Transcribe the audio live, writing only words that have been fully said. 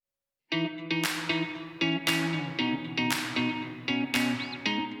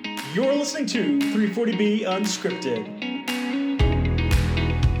You're listening to 340B Unscripted.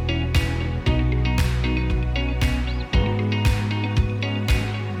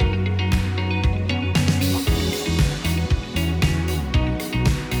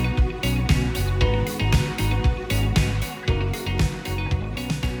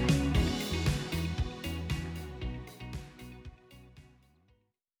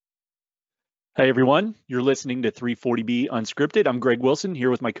 Hey everyone, you're listening to 340B Unscripted. I'm Greg Wilson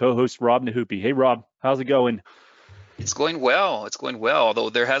here with my co-host Rob Nahupi. Hey Rob, how's it going? It's going well. It's going well, although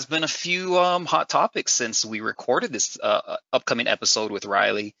there has been a few hot topics since we recorded this upcoming episode with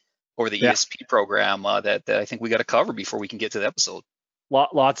Riley or the ESP program that I think we got to cover before we can get to the episode.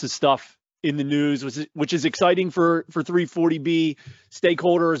 Lots of stuff in the news, which is exciting for 340B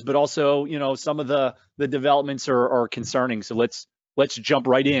stakeholders, but also, you know, some of the developments are concerning. So let's jump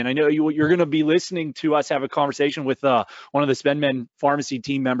right in. I know you're going to be listening to us have a conversation with one of the SpendMend Pharmacy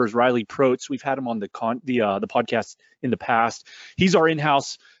team members, Riley Protz. We've had him on the podcast in the past. He's our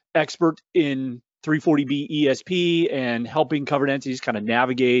in-house expert in 340B ESP and helping covered entities kind of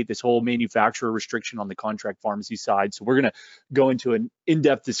navigate this whole manufacturer restriction on the contract pharmacy side. So we're going to go into an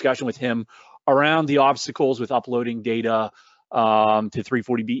in-depth discussion with him around the obstacles with uploading data to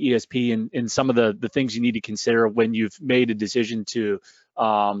 340B ESP and some of the things you need to consider when you've made a decision to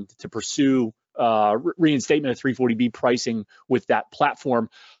pursue reinstatement of 340B pricing with that platform.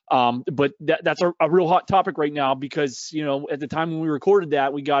 But that's a real hot topic right now because, you know, at the time when we recorded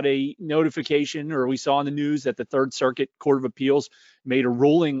that, we got a notification or we saw in the news that the Third Circuit Court of Appeals made a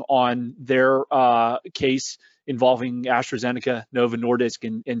ruling on their case involving AstraZeneca, Novo Nordisk,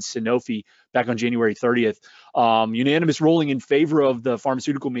 and Sanofi back on January 30th. Unanimous ruling in favor of the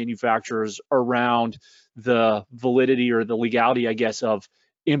pharmaceutical manufacturers around the validity or the legality, I guess, of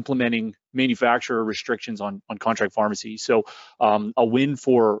implementing manufacturer restrictions on contract pharmacy. So a win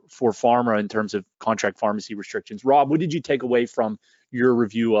for pharma in terms of contract pharmacy restrictions. Rob, what did you take away from your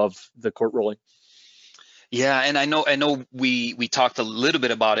review of the court ruling? Yeah, and I know we talked a little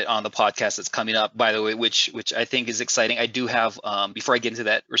bit about it on the podcast that's coming up, by the way, which I think is exciting. I do have before I get into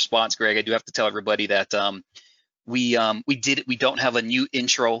that response, Greg, I do have to tell everybody that we don't have a new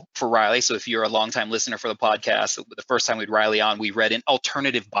intro for Riley. So if you're a longtime listener for the podcast, the first time we had Riley on, we read an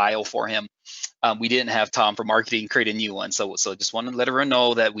alternative bio for him. We didn't have Tom from marketing create a new one. So just wanted to let everyone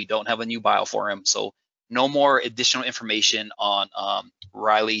know that we don't have a new bio for him. So no more additional information on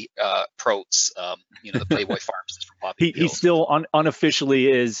Riley Protz, the Playboy pharmacist from Poppy Pills. He still unofficially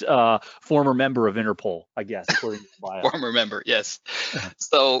is a former member of Interpol, I guess, according to the bio. Former member, yes.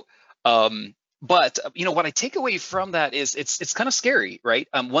 So, but what I take away from that is it's kind of scary, right?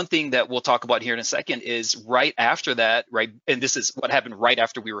 One thing that we'll talk about here in a second is right after that, right? And this is what happened right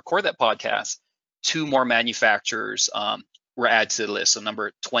after we record that podcast. 2 more manufacturers were added to the list. So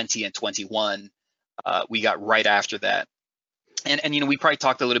number 20 and 21. We got right after that. And we probably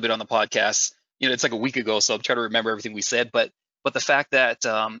talked a little bit on the podcast, it's like a week ago, so I'm trying to remember everything we said, but the fact that,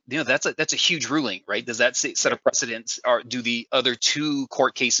 that's a huge ruling, right? Does that set a precedent, or do the other 2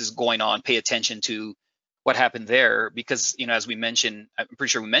 court cases going on pay attention to what happened there? Because, as we mentioned, I'm pretty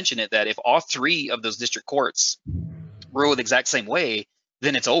sure we mentioned it, that if all 3 of those district courts rule the exact same way,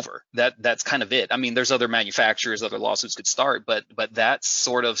 then it's over. That's kind of it. I mean, there's other manufacturers, other lawsuits could start, but that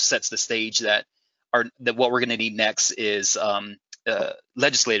sort of sets the stage that what we're going to need next is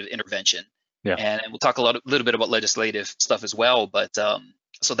legislative intervention. Yeah. And we'll talk a little bit about legislative stuff as well. But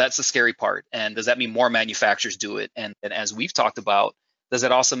so that's the scary part. And does that mean more manufacturers do it? And as we've talked about, does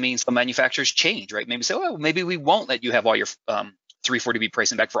that also mean some manufacturers change, right? Maybe say, well, maybe we won't let you have all your 340B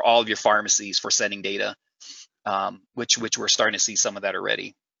pricing back for all of your pharmacies for sending data, which we're starting to see some of that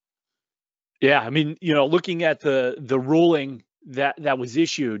already. Yeah, I mean, looking at the ruling that was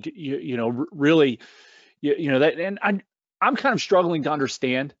issued, really, that, and I'm kind of struggling to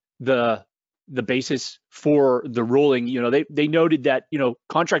understand the basis for the ruling. They noted that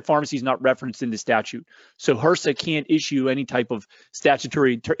contract pharmacy is not referenced in the statute, so HRSA can't issue any type of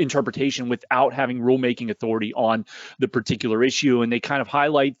statutory interpretation without having rulemaking authority on the particular issue. And they kind of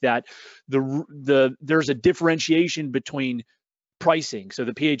highlight that there's a differentiation between pricing. So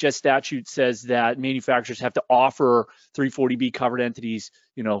the PHS statute says that manufacturers have to offer 340B covered entities,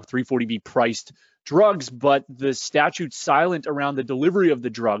 340B priced drugs, but the statute's silent around the delivery of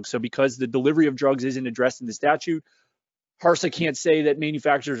the drug. So because the delivery of drugs isn't addressed in the statute, HRSA can't say that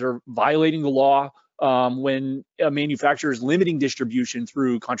manufacturers are violating the law when a manufacturer is limiting distribution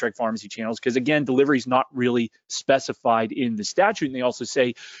through contract pharmacy channels, because again, delivery is not really specified in the statute. And they also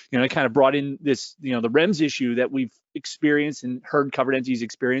say, they kind of brought in this, the REMS issue that we've experience and heard covered entities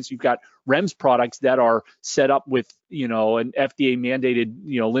experience. You've got REMS products that are set up with, an FDA mandated,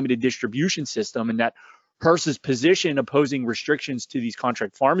 limited distribution system, and that HRSA's position opposing restrictions to these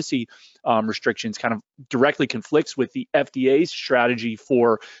contract pharmacy restrictions kind of directly conflicts with the FDA's strategy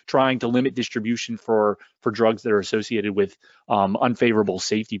for trying to limit distribution for drugs that are associated with unfavorable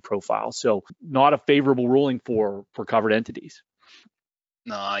safety profiles. So not a favorable ruling for covered entities.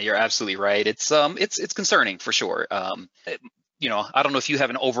 No, you're absolutely right. It's concerning for sure. I don't know if you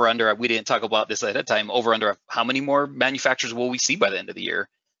have an over under. We didn't talk about this at that time. Over under how many more manufacturers will we see by the end of the year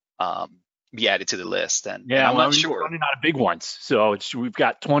be added to the list? And I'm not sure. Running out of big ones. So we've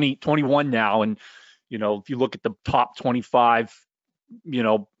got 21 now, and if you look at the top 25,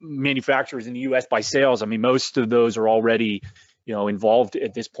 manufacturers in the U.S. by sales, I mean, most of those are already involved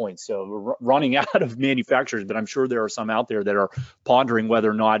at this point. So we're running out of manufacturers, but I'm sure there are some out there that are pondering whether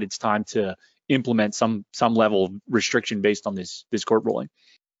or not it's time to implement some level of restriction based on this court ruling.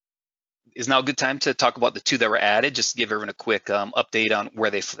 Is now a good time to talk about the two that were added? Just to give everyone a quick update on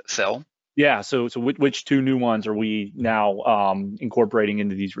where they fell. Yeah. So which two new ones are we now incorporating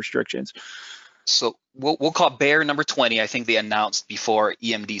into these restrictions? So we'll call Bayer number 20. I think they announced before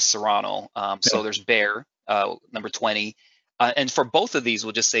EMD Serrano. So there's Bayer number 20. And for both of these,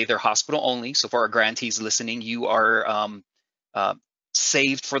 we'll just say they're hospital only. So for our grantees listening, you are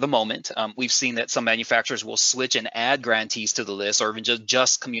saved for the moment. We've seen that some manufacturers will switch and add grantees to the list, or even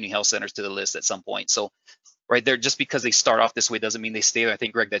just community health centers to the list at some point. So right there, just because they start off this way doesn't mean they stay there. I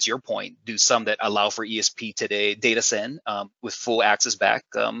think, Greg, that's your point. Do some that allow for ESP today data send with full access back,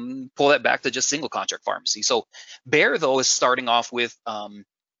 pull that back to just single contract pharmacy. So Bayer, though, is starting off with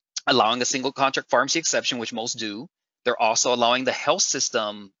allowing a single contract pharmacy exception, which most do. They're also allowing the health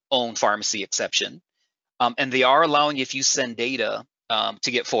system owned pharmacy exception. And they are allowing, if you send data,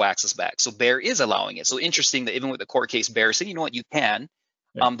 to get full access back. So Bayer is allowing it. So interesting that even with the court case, Bayer said, you know what, you can.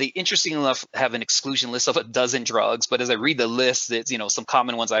 Yeah. They, interesting enough, have an exclusion list of a dozen drugs. But as I read the list, it's, some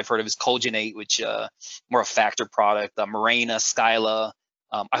common ones I've heard of is Colginate, which more a factor product, Mirena, Skyla.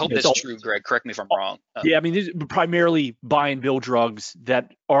 I hope that's true, Greg. Correct me if I'm wrong. Yeah, I mean, these are primarily buy and bill drugs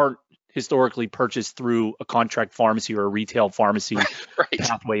that aren't historically purchased through a contract pharmacy or a retail pharmacy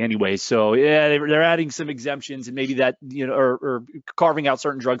pathway anyway. So yeah, they're adding some exemptions, and maybe that, or carving out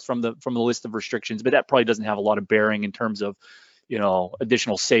certain drugs from the list of restrictions, but that probably doesn't have a lot of bearing in terms of,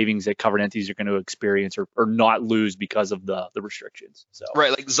 additional savings that covered entities are going to experience or not lose because of the restrictions. So right,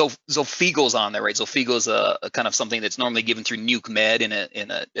 like Zofigo's on there, right? Zofigo's a kind of something that's normally given through Nuke Med in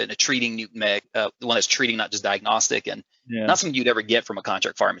a treating Nuke Med, the one that's treating, not just diagnostic, and not something you'd ever get from a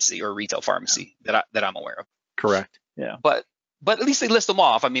contract pharmacy or a retail pharmacy that I'm aware of. Correct. Yeah. But at least they list them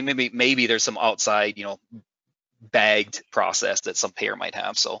off. I mean, maybe there's some outside, bagged process that some payer might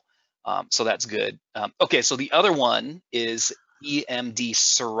have. So that's good. Okay, so the other one is EMD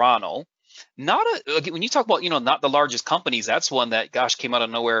Serrano. When you talk about, not the largest companies, that's one that, gosh, came out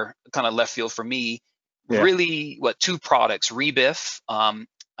of nowhere, kind of left field for me. Yeah. Really, two products, Rebif, and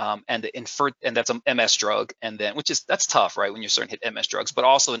that's an MS drug, and then that's tough, right? When you're starting to hit MS drugs, but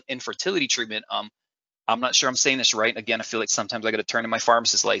also an infertility treatment. I'm not sure I'm saying this right. Again, I feel like sometimes I got to turn in my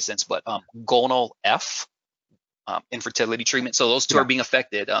pharmacist license, but Gonal F, infertility treatment. So those two are being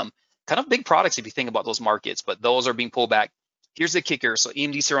affected. Kind of big products if you think about those markets, but those are being pulled back. Here's the kicker. So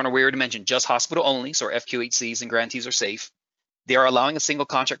EMD Serrano, we already mentioned, just hospital only. So our FQHCs and grantees are safe. They are allowing a single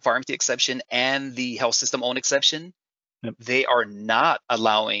contract pharmacy exception and the health system owned exception. Yep. They are not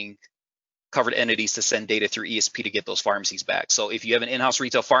allowing covered entities to send data through ESP to get those pharmacies back. So if you have an in-house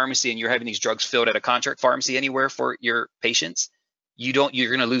retail pharmacy and you're having these drugs filled at a contract pharmacy anywhere for your patients, you're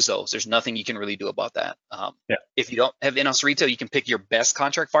going to lose those. There's nothing you can really do about that. If you don't have in-house retail, you can pick your best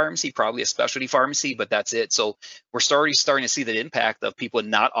contract pharmacy, probably a specialty pharmacy, but that's it. So we're starting to see the impact of people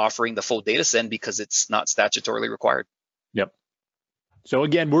not offering the full data send because it's not statutorily required. Yep. So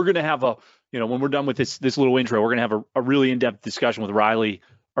again, we're going to have when we're done with this little intro, we're going to have a really in-depth discussion with Riley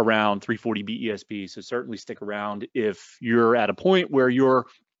around 340B ESP. So certainly stick around if you're at a point where you're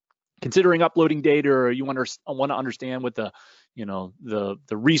considering uploading data, or you want to understand what the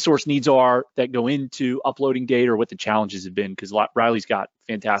resource needs are that go into uploading data, or what the challenges have been, because Riley's got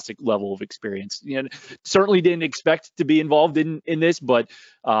fantastic level of experience. Certainly didn't expect to be involved in this, but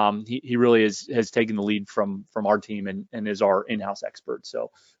he really has taken the lead from our team and is our in-house expert. So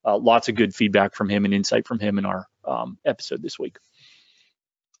lots of good feedback from him and insight from him in our episode this week.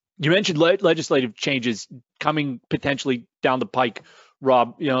 You mentioned legislative changes coming potentially down the pike,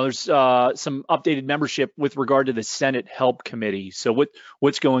 Rob. There's some updated membership with regard to the Senate Help Committee. So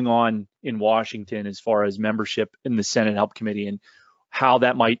what's going on in Washington as far as membership in the Senate Help Committee, and how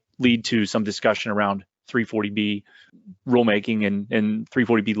that might lead to some discussion around 340B rulemaking and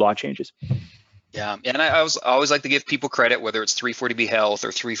 340B law changes. Yeah, and I always like to give people credit, whether it's 340B Health or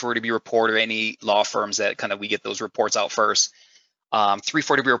 340B Report or any law firms that kind of we get those reports out first.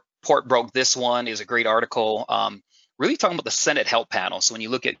 340B Report broke this one. Is a great article, really talking about the Senate Help Panel. So when you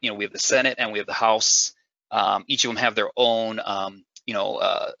look at, we have the Senate and we have the House. Each of them have their own,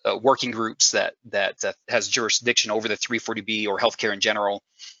 working groups that has jurisdiction over the 340B or healthcare in general.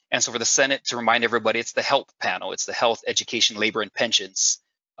 And so for the Senate, to remind everybody, it's the Help Panel. It's the Health, Education, Labor, and Pensions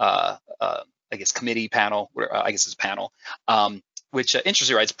I guess committee panel, I guess it's panel, which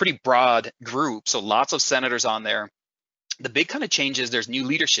interesting, right? It's a pretty broad group, so lots of senators on there. The big kind of change is there's new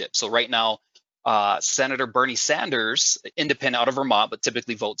leadership. So right now, Senator Bernie Sanders, independent out of Vermont, but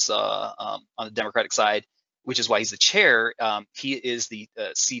typically votes on the Democratic side, which is why he's the chair. He is the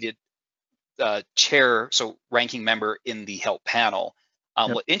seated chair, so ranking member in the Help panel.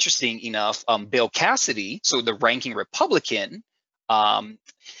 Yep. What interesting enough, Bill Cassidy, so the ranking Republican,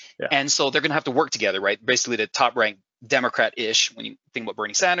 and so they're going to have to work together, right? Basically, the top-ranked Democrat-ish when you think about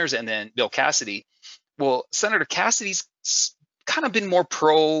Bernie Sanders and then Bill Cassidy. Well, Senator Cassidy's kind of been more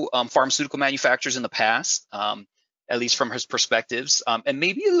pro pharmaceutical manufacturers in the past, at least from his perspectives, and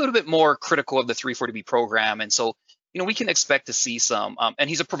maybe a little bit more critical of the 340B program. And so, we can expect to see some, and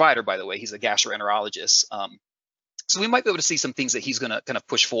he's a provider, by the way, he's a gastroenterologist. So we might be able to see some things that he's going to kind of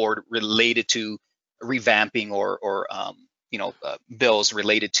push forward related to revamping or bills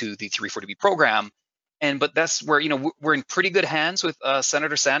related to the 340B program. But that's where, we're in pretty good hands with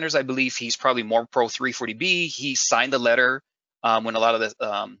Senator Sanders. I believe he's probably more pro 340B. He signed the letter when a lot of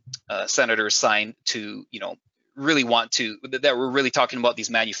the senators signed to, really want to, that we're really talking about these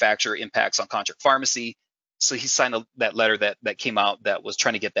manufacturer impacts on contract pharmacy. So he signed that letter that came out that was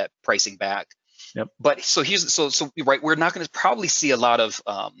trying to get that pricing back. Yep. But so right, we're not going to probably see a lot of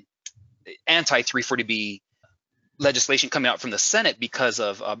anti 340B legislation coming out from the Senate because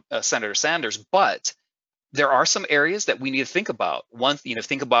of Senator Sanders, but there are some areas that we need to think about. One,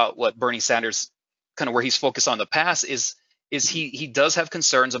 think about what Bernie Sanders, kind of where he's focused on in the past, is he does have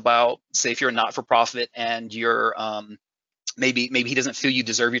concerns about, say, if you're a not-for-profit and you're maybe he doesn't feel you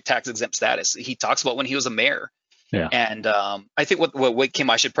deserve your tax-exempt status. He talks about when he was a mayor. Yeah. And I think what came,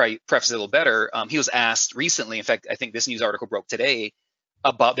 I should probably preface it a little better. He was asked recently, in fact, I think this news article broke today,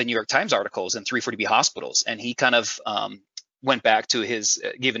 about the New York Times articles in 340B hospitals. And he kind of went back to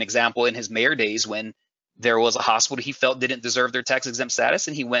gave an example in his mayor days when there was a hospital he felt didn't deserve their tax exempt status,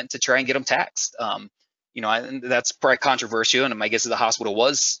 and he went to try and get them taxed. And that's probably controversial. And my guess is the hospital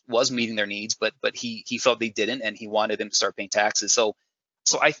was meeting their needs, but he felt they didn't, and he wanted them to start paying taxes. So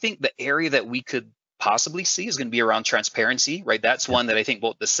I think the area that we could possibly see is going to be around transparency, right? That's one that I think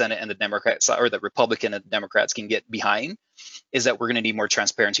both the Senate and the Democrats, or the Republican and the Democrats, can get behind, is that we're going to need more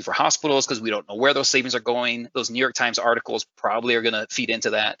transparency for hospitals because we don't know where those savings are going. Those New York Times articles probably are going to feed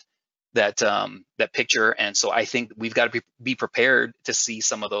into that picture. And so I think we've got to be prepared to see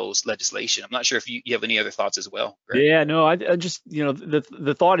some of those legislation. I'm not sure if you have any other thoughts as well, Greg. Yeah, no, I just,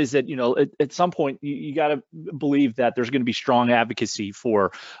 the thought is that, at some point you got to believe that there's going to be strong advocacy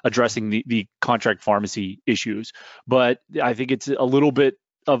for addressing the contract pharmacy issues. But I think it's a little bit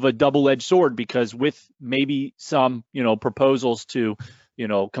of a double-edged sword, because with maybe some, proposals to,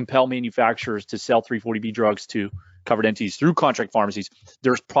 compel manufacturers to sell 340B drugs to covered entities through contract pharmacies,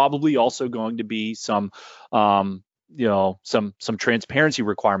 there's probably also going to be some transparency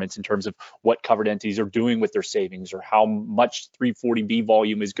requirements in terms of what covered entities are doing with their savings or how much 340B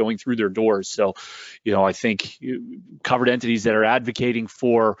volume is going through their doors. So, I think covered entities that are advocating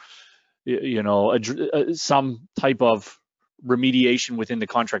for, some type of remediation within the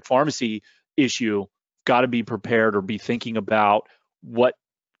contract pharmacy issue got to be prepared or be thinking about what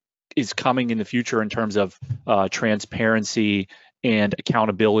is coming in the future in terms of transparency and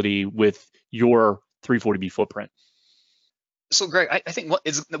accountability with your 340B footprint. So, Greg, I think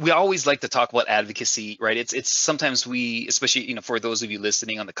we always like to talk about advocacy, right? It's sometimes we, especially for those of you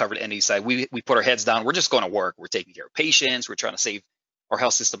listening on the covered entity side, we put our heads down. We're just going to work. We're taking care of patients. We're trying to save our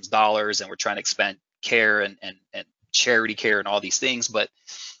health system's dollars, and we're trying to expand care and charity care and all these things. But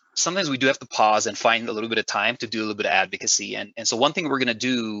sometimes we do have to pause and find a little bit of time to do a little bit of advocacy. And so one thing we're going to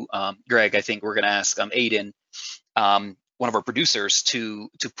do, Greg, I think we're going to ask Aiden, one of our producers, to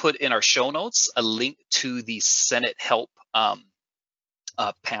put in our show notes a link to the Senate Help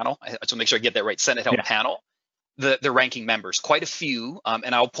panel. I just make sure I get that right. Senate Help panel, the ranking members, quite a few.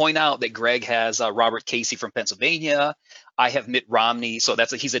 And I'll point out that Greg has Robert Casey from Pennsylvania. I have Mitt Romney. So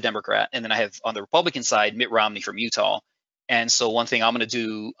he's a Democrat. And then I have on the Republican side, Mitt Romney from Utah. And so one thing I'm going to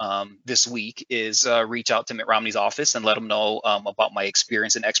do this week is reach out to Mitt Romney's office and let him know about my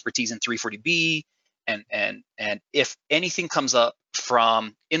experience and expertise in 340B, And if anything comes up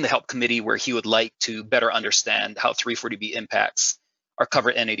from in the help committee where he would like to better understand how 340B impacts our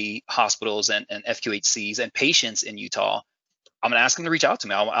covered entity hospitals and FQHCs and patients in Utah, I'm going to ask him to reach out to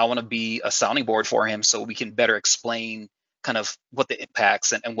me. I want to be a sounding board for him so we can better explain kind of what the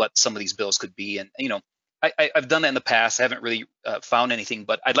impacts and what some of these bills could be. And, I've done that in the past. I haven't really found anything,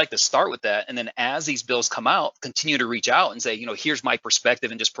 but I'd like to start with that. And then as these bills come out, continue to reach out and say, here's my perspective,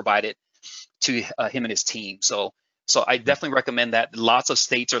 and just provide it to him and his team. So I definitely recommend that. Lots of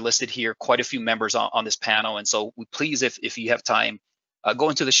states are listed here, quite a few members on this panel. And so please, if you have time, go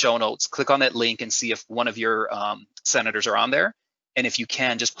into the show notes, click on that link and see if one of your senators are on there. And if you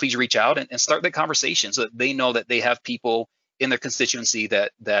can, just please reach out and start that conversation so that they know that they have people in their constituency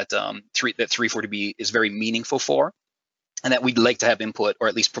that 340B is very meaningful for, and that we'd like to have input, or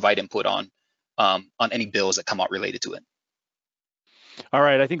at least provide input on any bills that come out related to it. All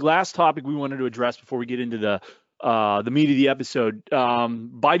right, I think last topic we wanted to address before we get into the meat of the episode.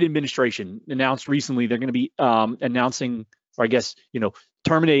 Biden administration announced recently they're going to be announcing, or I guess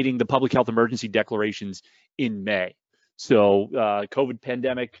terminating the public health emergency declarations in May. So COVID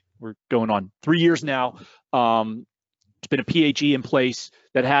pandemic, we're going on 3 years now. There's been a PHE in place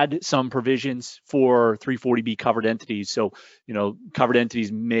that had some provisions for 340B covered entities. So, covered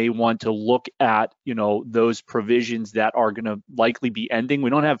entities may want to look at, those provisions that are going to likely be ending.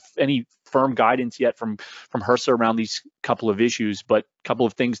 We don't have any firm guidance yet from HRSA around these couple of issues, but a couple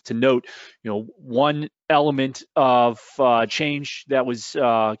of things to note. One element of change that was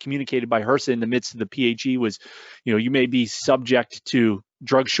communicated by HRSA in the midst of the PHE was, you may be subject to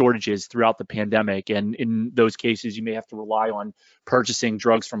drug shortages throughout the pandemic, and in those cases, you may have to rely on purchasing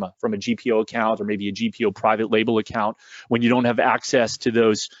drugs from a GPO account or maybe a GPO private label account when you don't have access to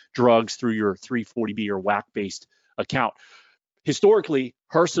those drugs through your 340B or WAC-based account. Historically,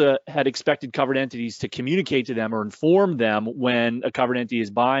 HRSA had expected covered entities to communicate to them or inform them when a covered entity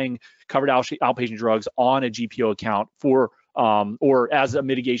is buying covered outpatient drugs on a GPO account for or as a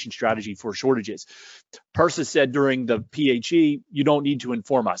mitigation strategy for shortages. HRSA said during the PHE, you don't need to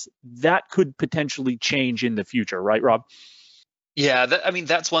inform us. That could potentially change in the future, right, Rob? Yeah,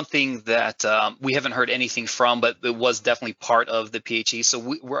 that's one thing that we haven't heard anything from, but it was definitely part of the PHE.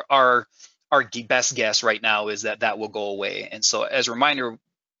 So our best guess right now is that will go away. And so as a reminder,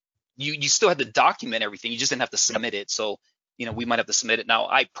 you still had to document everything. You just didn't have to submit it. So we might have to submit it now.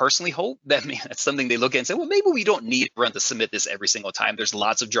 I personally hope that that's something they look at and say, well, maybe we don't need everyone to submit this every single time. There's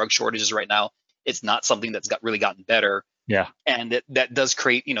lots of drug shortages right now. It's not something that's really gotten better. Yeah. And that does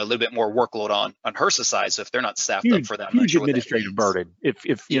create, a little bit more workload on HRSA side. So if they're not staffed up for that, huge administrative burden.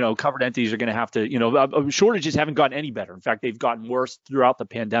 If covered entities are going to have to, shortages haven't gotten any better. In fact, they've gotten worse throughout the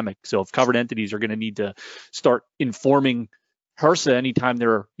pandemic. So if covered entities are going to need to start informing HRSA anytime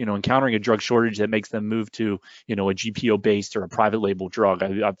they're encountering a drug shortage that makes them move to a GPO based or a private label drug,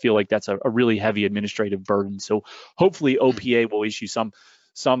 I feel like that's a really heavy administrative burden. So hopefully OPA will issue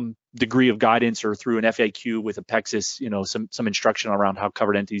some degree of guidance or through an FAQ with Apexis, some instruction around how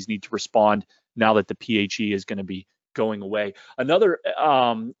covered entities need to respond now that the PHE is going to be going away. Another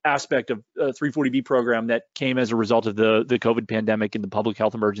aspect of 340B program that came as a result of the COVID pandemic and the public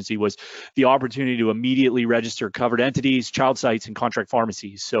health emergency was the opportunity to immediately register covered entities, child sites, and contract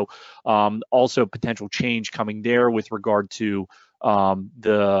pharmacies. So also potential change coming there with regard to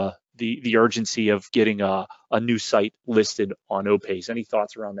the urgency of getting a new site listed on OPACE. Any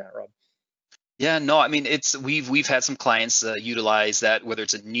thoughts around that, Rob? Yeah, no, we've had some clients utilize that, whether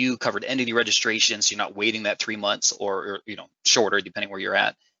it's a new covered entity registration, so you're not waiting that 3 months or shorter, depending where you're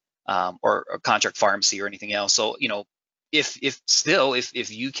at, or a contract pharmacy or anything else. So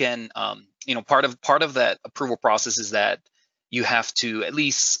if you can, part of that approval process is that you have to at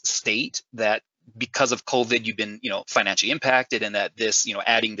least state that because of COVID, you've been financially impacted, and that this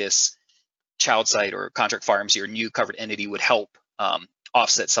adding this child site or contract pharmacy or new covered entity would help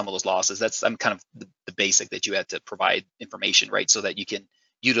offset some of those losses. That's kind of the basic that you had to provide information, right, so that you can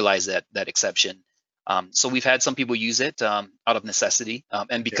utilize that exception. So we've had some people use it out of necessity,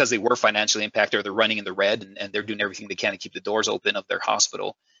 and because they were financially impacted or they're running in the red, and they're doing everything they can to keep the doors open of their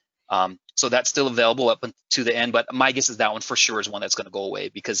hospital. So that's still available up to the end, but my guess is that one for sure is one that's going to go away,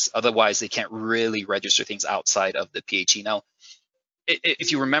 because otherwise they can't really register things outside of the PHE. Now,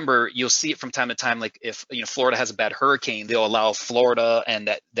 if you remember, you'll see it from time to time. Like if Florida has a bad hurricane, they'll allow Florida and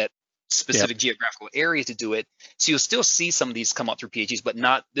that specific geographical area to do it. So you'll still see some of these come up through PHEs, but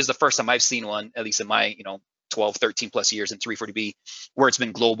not. This is the first time I've seen one, at least in my 12, 13 plus years in 340B, where it's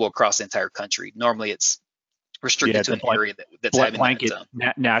been global across the entire country. Normally it's restricted to the an area that's having that. blanket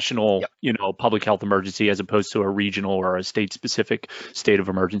national, Yep. public health emergency as opposed to a regional or a state-specific state of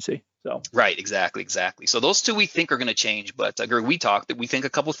emergency. So Right, exactly. So those two we think are going to change, but Greg, we talked that we think a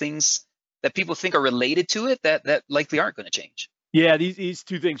couple things that people think are related to it that likely aren't going to change. yeah, these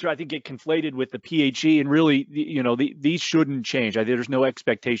two things I think get conflated with the PHE, and really, these shouldn't change. I think there's no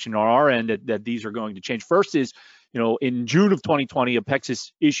expectation on our end that these are going to change. First is, in June of 2020,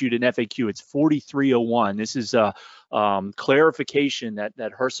 Apexis issued an FAQ. It's 4301. This is a clarification that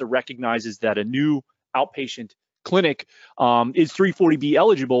HRSA recognizes that a new outpatient clinic is 340B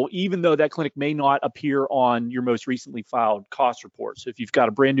eligible, even though that clinic may not appear on your most recently filed cost report. So if you've got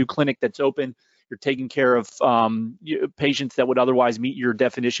a brand new clinic that's open, you're taking care of patients that would otherwise meet your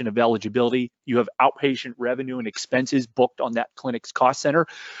definition of eligibility. You have outpatient revenue and expenses booked on that clinic's cost center,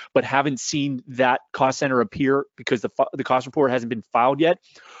 but haven't seen that cost center appear because the cost report hasn't been filed yet.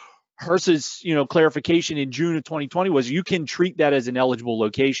 HRSA's, clarification in June of 2020 was you can treat that as an eligible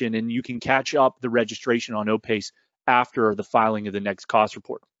location and you can catch up the registration on OPACE after the filing of the next cost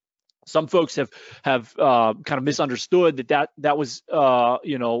report. Some folks have kind of misunderstood that was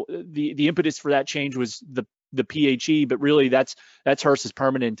the impetus for that change was the PHE, but really that's HRSA's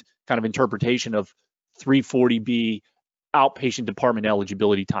permanent kind of interpretation of 340B outpatient department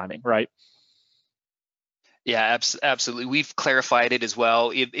eligibility timing, right? Yeah, absolutely. We've clarified it as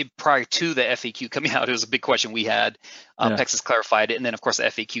well. Prior to the FAQ coming out, it was a big question we had. Apexis clarified it, and then of course the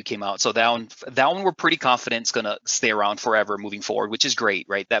FAQ came out. So that one we're pretty confident is going to stay around forever moving forward, which is great,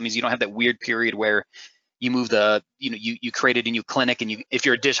 right? That means you don't have that weird period where you move you created a new clinic, and if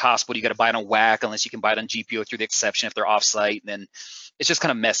you're a dish hospital, you got to buy it on WAC unless you can buy it on GPO through the exception if they're offsite. Then it's just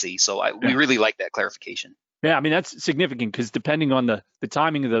kind of messy. So we really like that clarification. Yeah, I mean that's significant because depending on the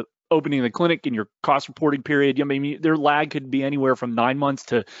timing of the opening of the clinic and your cost reporting period, their lag could be anywhere from 9 months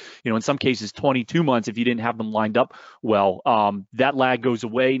to, in some cases 22 months if you didn't have them lined up well. That lag goes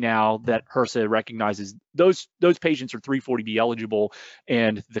away now that HRSA recognizes those patients are 340B eligible,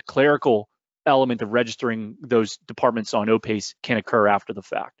 and the clerical element of registering those departments on OPACE can occur after the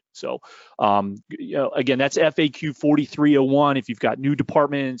fact. So, again, that's FAQ 4301. If you've got new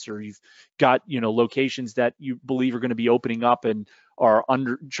departments or you've got, locations that you believe are going to be opening up and are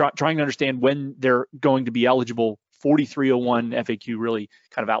trying to understand when they're going to be eligible, 4301 FAQ really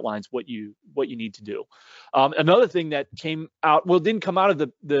kind of outlines what you need to do. Another thing that came out, well, it didn't come out of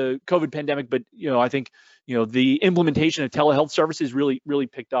the COVID pandemic, but, I think, the implementation of telehealth services really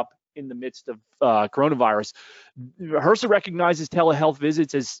picked up in the midst of coronavirus. HRSA recognizes telehealth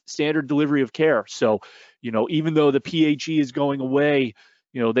visits as standard delivery of care. So, even though the PHE is going away,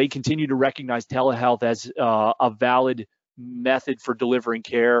 they continue to recognize telehealth as a valid method for delivering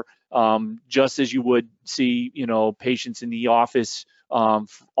care, just as you would see, patients in the office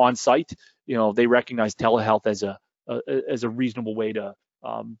on site. They recognize telehealth as a reasonable way to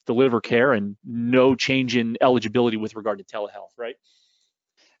deliver care, and no change in eligibility with regard to telehealth, right?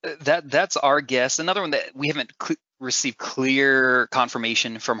 That's our guess. Another one that we haven't received clear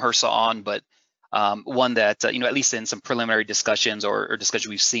confirmation from HRSA on, but one that at least in some preliminary discussions or discussion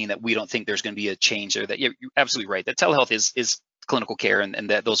we've seen, that we don't think there's going to be a change there. That you're absolutely right. That telehealth is clinical care,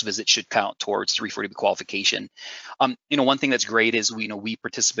 and that those visits should count towards 340B qualification. One thing that's great is we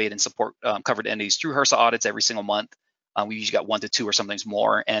participate and support covered entities through HRSA audits every single month. We usually got 1 to 2 or sometimes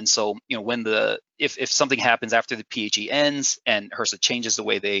more. And so, when if something happens after the PHE ends and HRSA changes the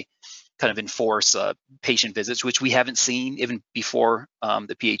way they kind of enforce patient visits, which we haven't seen even before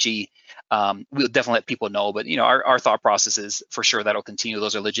the PHE, we'll definitely let people know. But our thought process is for sure that'll continue.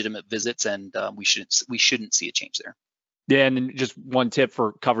 Those are legitimate visits, and we shouldn't see a change there. Yeah, and then just one tip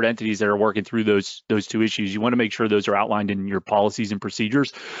for covered entities that are working through those two issues: you want to make sure those are outlined in your policies and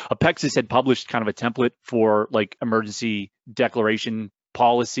procedures. Apexis had published kind of a template for like emergency declaration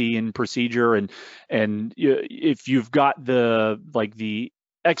policy and procedure, and if you've got the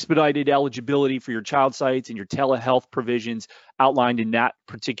expedited eligibility for your child sites and your telehealth provisions outlined in that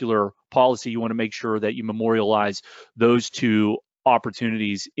particular policy, you want to make sure that you memorialize those two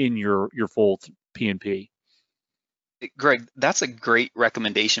opportunities in your full P&P. Greg, that's a great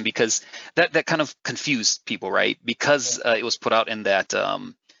recommendation, because that kind of confused people, right? Because it was put out in that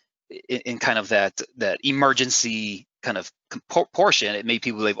in kind of that emergency kind of portion. It made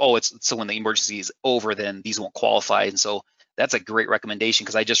people believe, so when the emergency is over, then these won't qualify. And so that's a great recommendation,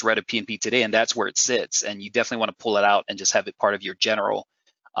 because I just read a P&P today, and that's where it sits. And you definitely want to pull it out and just have it part of your general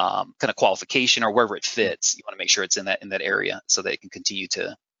kind of qualification, or wherever it fits. You want to make sure it's in that area so that it can continue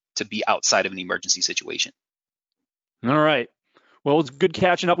to be outside of an emergency situation. All right. Well, it's good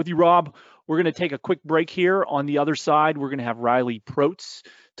catching up with you, Rob. We're going to take a quick break here. On the other side, we're going to have Riley Protz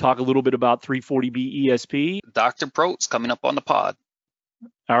talk a little bit about 340B ESP. Dr. Protz coming up on the pod.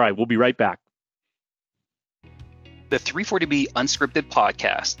 All right, we'll be right back. The 340B Unscripted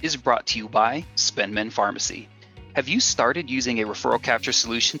podcast is brought to you by SpendMend Pharmacy. Have you started using a referral capture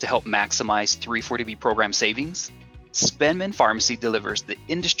solution to help maximize 340B program savings? SpendMend Pharmacy delivers the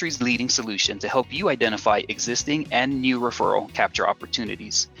industry's leading solution to help you identify existing and new referral capture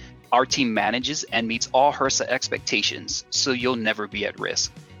opportunities. Our team manages and meets all HRSA expectations, so you'll never be at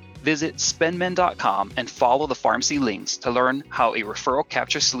risk. Visit spendmen.com and follow the pharmacy links to learn how a referral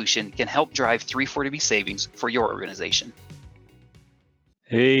capture solution can help drive 340B savings for your organization.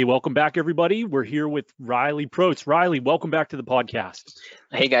 Hey, welcome back, everybody. We're here with Riley Protz. Riley, welcome back to the podcast.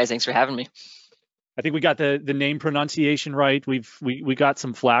 Hey, guys. Thanks for having me. I think we got the name pronunciation right. We got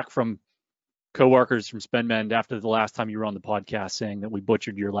some flack from coworkers from SpendMend after the last time you were on the podcast saying that we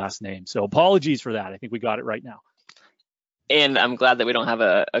butchered your last name. So apologies for that. I think we got it right now. And I'm glad that we don't have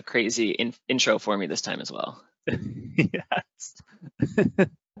a crazy intro for me this time as well. Yes.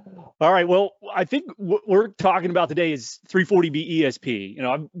 All right. Well, I think what we're talking about today is 340B ESP. You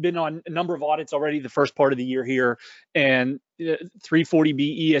know, I've been on a number of audits already the first part of the year here, and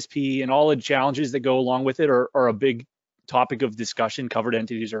 340B ESP and all the challenges that go along with it are a big topic of discussion. Covered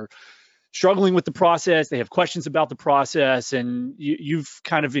entities are struggling with the process. They have questions about the process, and you've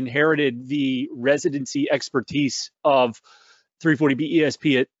kind of inherited the residency expertise of 340B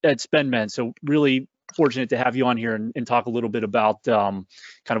ESP at SpendMend. So really fortunate to have you on here and talk a little bit about kind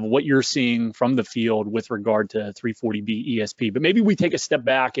of what you're seeing from the field with regard to 340B ESP. But maybe we take a step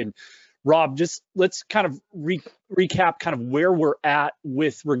back and Rob, just let's kind of recap kind of where we're at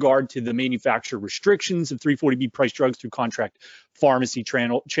with regard to the manufacturer restrictions of 340B price drugs through contract pharmacy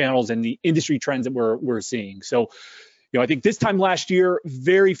channels and the industry trends that we're seeing. So, you know, I think this time last year,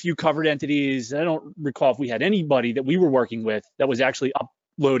 very few covered entities. I don't recall if we had anybody that we were working with that was actually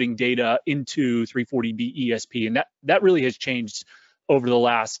uploading data into 340B ESP, and that really has changed over the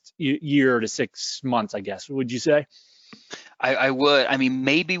last year to 6 months, I guess. Would you say? I would. I mean,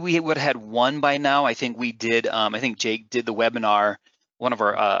 maybe we would have had one by now. I think we did. I think Jake did the webinar, one of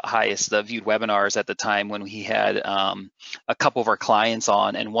our highest viewed webinars at the time when he had a couple of our clients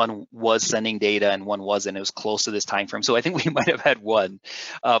on, and one was sending data and one wasn't. It was close to this time frame. So I think we might have had one.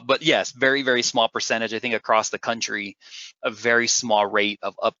 But yes, very, very small percentage. I think across the country, a very small rate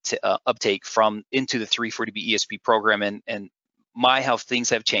of uptake from into the 340B ESP program, and how things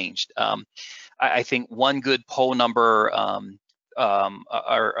have changed. I think one good poll number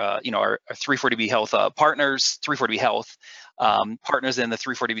our 340B Health partners, 340B Health partners in the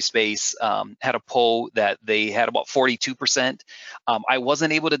 340B space had a poll that they had about 42%. I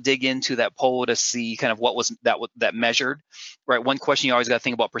wasn't able to dig into that poll to see kind of what was that measured, right? One question you always got to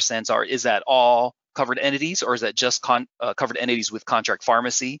think about percents is that all covered entities, or is that just covered entities with contract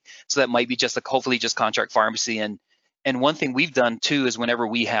pharmacy? So that might be hopefully just contract pharmacy. And one thing we've done too is whenever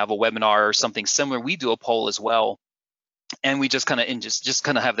we have a webinar or something similar, we do a poll as well. And we just kind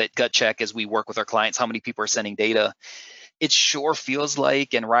of have that gut check as we work with our clients, how many people are sending data. It sure feels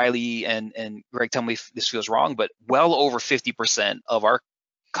like, and Riley and Greg, tell me if this feels wrong, but well over 50% of our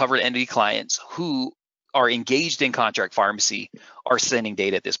covered entity clients who are engaged in contract pharmacy are sending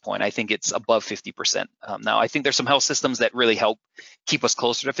data at this point. I think it's above 50%. Now, I think there's some health systems that really help keep us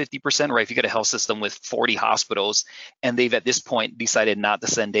closer to 50%, right? If you get a health system with 40 hospitals and they've at this point decided not to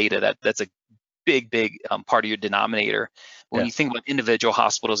send data, that's a big part of your denominator. When you think about individual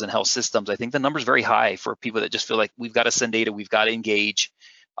hospitals and health systems, I think the number is very high for people that just feel like we've got to send data, we've got to engage.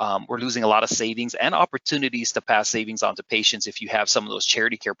 We're losing a lot of savings and opportunities to pass savings on to patients if you have some of those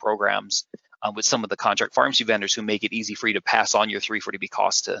charity care programs with some of the contract pharmacy vendors who make it easy for you to pass on your 340B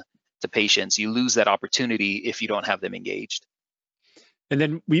costs to patients. You lose that opportunity if you don't have them engaged. And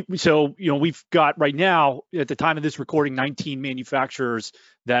then we've got right now at the time of this recording 19 manufacturers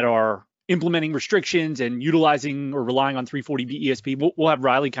that are implementing restrictions and utilizing or relying on 340B ESP. We'll have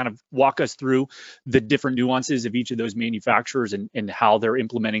Riley kind of walk us through the different nuances of each of those manufacturers and how they're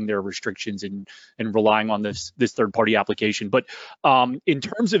implementing their restrictions and relying on this third-party application. But in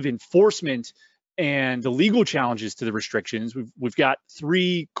terms of enforcement and the legal challenges to the restrictions, we've got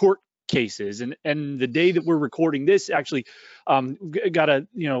 3 court cases, and the day that we're recording this actually got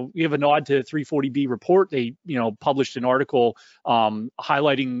we have a nod to 340B report. They published an article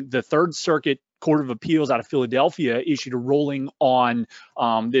highlighting the Third Circuit Court of Appeals out of Philadelphia issued a ruling on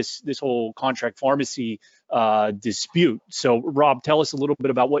this whole contract pharmacy dispute. So Rob, tell us a little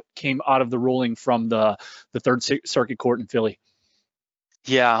bit about what came out of the ruling from the Third Circuit Court in Philly.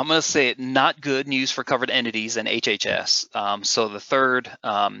 Yeah, I'm going to say not good news for covered entities and HHS. So the third,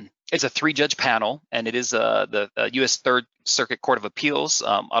 it's a 3-judge panel, and it is the U.S. Third Circuit Court of Appeals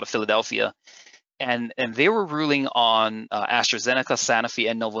out of Philadelphia. And they were ruling on AstraZeneca, Sanofi,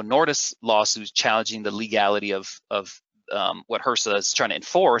 and Novo Nordisk lawsuits challenging the legality of what HRSA is trying to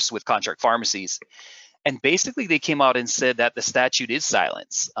enforce with contract pharmacies. And basically, they came out and said that the statute is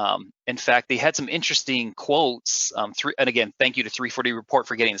silence. In fact, they had some interesting quotes. And again, thank you to 340 Report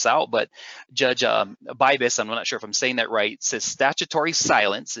for getting this out. But Judge Bibas, I'm not sure if I'm saying that right, says statutory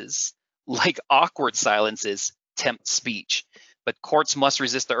silences, like awkward silences, tempt speech. But courts must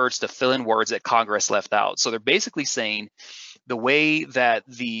resist the urge to fill in words that Congress left out. So they're basically saying the way that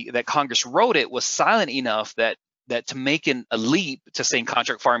that Congress wrote it was silent enough that to make a leap to saying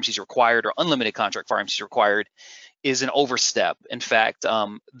contract pharmacies required or unlimited contract pharmacies required is an overstep. In fact,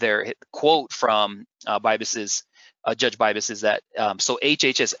 their quote from Judge Bibas is that so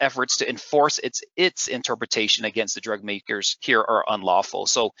HHS efforts to enforce its interpretation against the drug makers here are unlawful.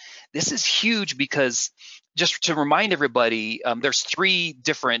 So this is huge because just to remind everybody, there's 3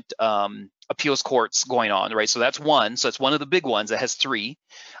 different appeals courts going on, right? So that's one. So it's one of the big ones that has 3.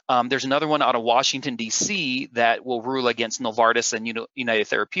 There's another one out of Washington, D.C. that will rule against Novartis and United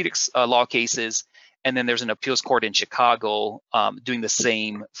Therapeutics law cases. And then there's an appeals court in Chicago doing the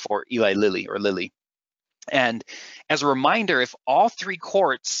same for Eli Lilly or Lilly. And as a reminder, if all 3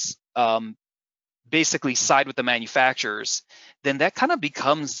 courts basically side with the manufacturers, then that kind of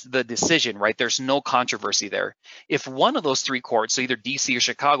becomes the decision, right? There's no controversy there. If one of those 3 courts, so either DC or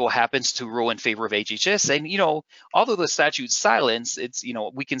Chicago, happens to rule in favor of HHS, and although the statute's silence, it's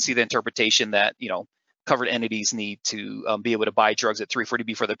we can see the interpretation that covered entities need to be able to buy drugs at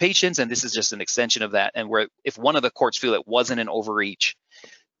 340B for their patients, and this is just an extension of that. And where if one of the courts feel it wasn't an overreach,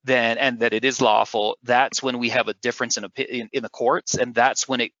 then and that it is lawful, that's when we have a difference in the courts, and that's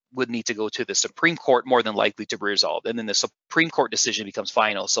when it would need to go to the Supreme Court more than likely to be resolved, and then the Supreme Court decision becomes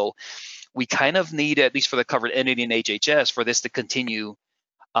final. So we kind of need, at least for the covered entity in HHS, for this to continue.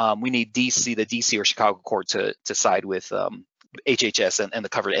 We need the DC or Chicago court to side with HHS and the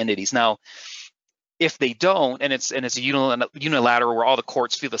covered entities. Now, if they don't, and it's a unilateral where all the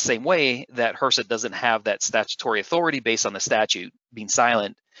courts feel the same way, that HRSA doesn't have that statutory authority based on the statute being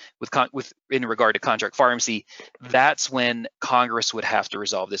silent in regard to contract pharmacy, that's when Congress would have to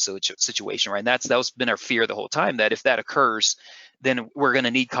resolve this situation, right? And that's been our fear the whole time, that if that occurs, then we're going to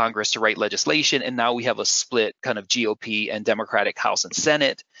need Congress to write legislation, and now we have a split kind of GOP and Democratic House and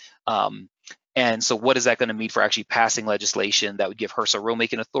Senate. And so what is that going to mean for actually passing legislation that would give HRSA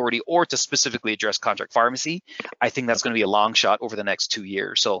rulemaking authority or to specifically address contract pharmacy? I think that's going to be a long shot over the next 2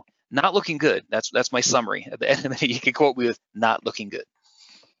 years. So not looking good. That's my summary. At the end of the day, you can quote me with not looking good.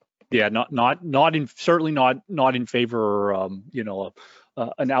 Yeah, certainly not in favor,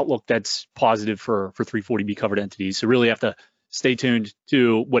 an outlook that's positive for 340B covered entities. So really have to stay tuned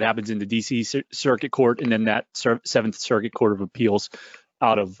to what happens in the DC Circuit Court and then that 7th Circuit Court of Appeals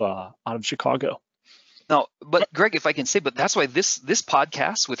out of Chicago. No, but Greg, if I can say, but that's why this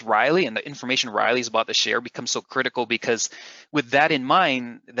podcast with Riley and the information Riley's about to share becomes so critical, because with that in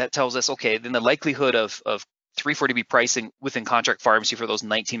mind, that tells us, okay, then the likelihood of 340B pricing within contract pharmacy for those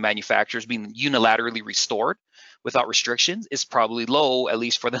 19 manufacturers being unilaterally restored without restrictions is probably low, at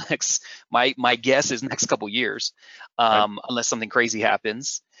least for the next, my guess is next couple years, unless something crazy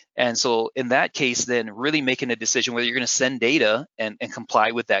happens. And so in that case, then really making a decision whether you're going to send data and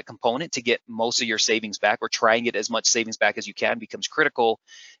comply with that component to get most of your savings back, or try and get as much savings back as you can, becomes critical,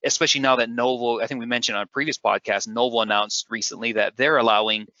 especially now that Novo, I think we mentioned on a previous podcast, Novo announced recently that they're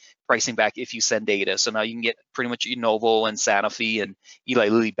allowing pricing back if you send data. So now you can get pretty much Novo and Sanofi and Eli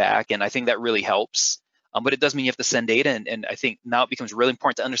Lilly back. And I think that really helps. But it does mean you have to send data. And I think now it becomes really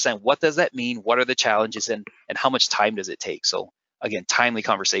important to understand, what does that mean? What are the challenges, and how much time does it take? So again, timely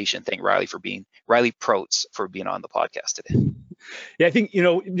conversation. Thank Riley Protz for being on the podcast today. Yeah, I think,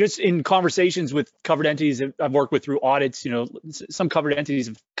 just in conversations with covered entities I've worked with through audits, some covered entities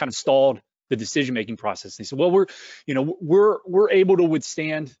have kind of stalled the decision-making process. They said, well, we're able to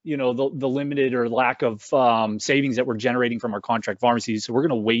withstand, the limited or lack of savings that we're generating from our contract pharmacies. So we're going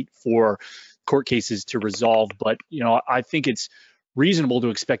to wait for court cases to resolve. But, I think it's reasonable to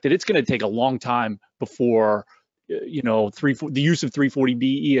expect that it's going to take a long time before the use of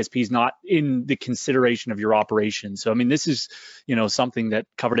 340B ESP is not in the consideration of your operation. So, I mean, this is, something that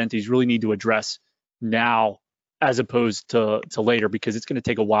covered entities really need to address now as opposed to later, because it's going to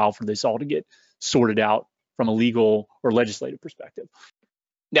take a while for this all to get sorted out from a legal or legislative perspective.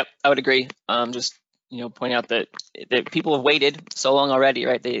 Yep, I would agree. Just point out that people have waited so long already,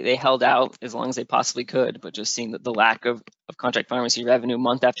 right? They held out as long as they possibly could, but just seeing the lack of contract pharmacy revenue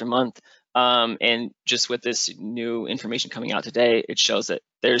month after month, and just with this new information coming out today, it shows that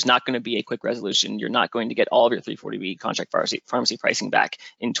there's not going to be a quick resolution. You're not going to get all of your 340B contract pharmacy pricing back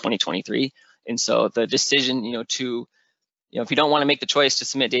in 2023. And so the decision, to if you don't want to make the choice to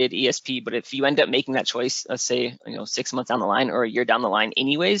submit data to ESP, but if you end up making that choice, let's say, 6 months down the line or a year down the line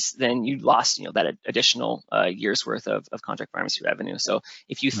anyways, then you lost, that additional year's worth of contract pharmacy revenue. So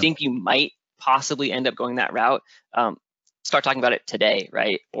if you think you might possibly end up going that route, start talking about it today,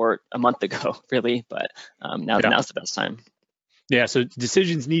 right? Or a month ago, really, but now's the best time. Yeah, so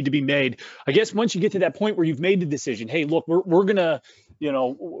decisions need to be made. I guess once you get to that point where you've made the decision, hey, look, we're gonna,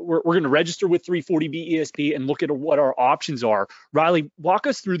 we're gonna register with 340B ESP and look at what our options are. Riley, walk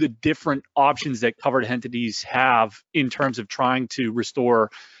us through the different options that covered entities have in terms of trying to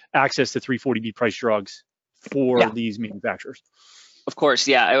restore access to 340B price drugs for these manufacturers. Of course,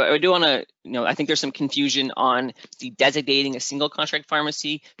 yeah. I do want to, I think there's some confusion on the designating a single contract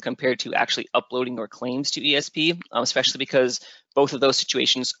pharmacy compared to actually uploading your claims to ESP, especially because both of those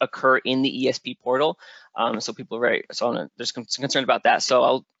situations occur in the ESP portal. So people are there's some concern about that. So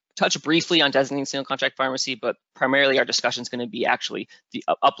I'll touch briefly on designating single contract pharmacy, but primarily our discussion is going to be actually the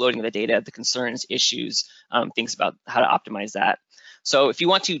uploading of the data, the concerns, issues, things about how to optimize that. So if you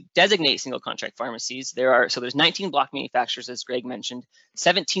want to designate single contract pharmacies, there's 19 block manufacturers, as Greg mentioned.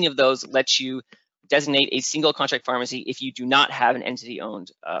 17 of those let you designate a single contract pharmacy if you do not have an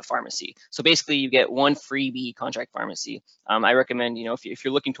entity-owned pharmacy. So basically, you get one freebie contract pharmacy. I recommend, if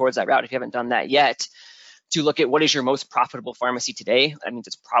you're looking towards that route, if you haven't done that yet, to look at what is your most profitable pharmacy today. That means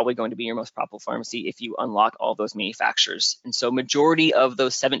it's probably going to be your most profitable pharmacy if you unlock all those manufacturers. And so majority of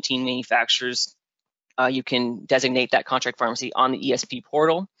those 17 manufacturers, you can designate that contract pharmacy on the ESP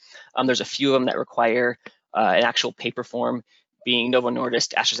portal. There's a few of them that require an actual paper form, being Novo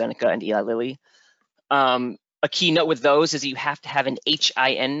Nordisk, AstraZeneca, and Eli Lilly. A key note with those is you have to have an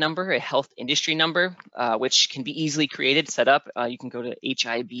HIN number, a health industry number, which can be easily created, set up. You can go to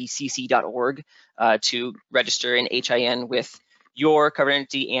hibcc.org to register an HIN with your covered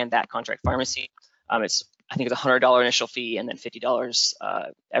entity and that contract pharmacy. I think it's a $100 initial fee and then $50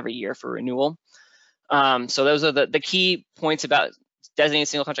 every year for renewal. So those are the key points about designating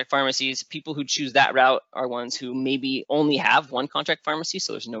single contract pharmacies. People who choose that route are ones who maybe only have one contract pharmacy,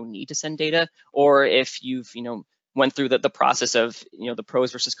 so there's no need to send data. Or if you've went through the process of the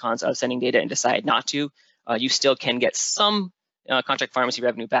pros versus cons of sending data and decide not to, you still can get some contract pharmacy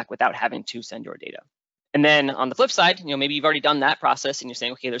revenue back without having to send your data. And then on the flip side, maybe you've already done that process and you're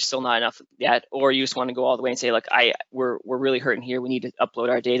saying, okay, there's still not enough yet, or you just want to go all the way and say, like, we're really hurting here. We need to upload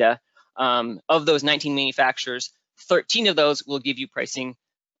our data. Of those 19 manufacturers, 13 of those will give you pricing,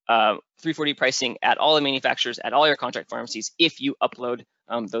 340 pricing at all the manufacturers, at all your contract pharmacies, if you upload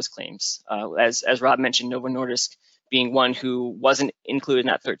those claims. As Rob mentioned, Novo Nordisk being one who wasn't included in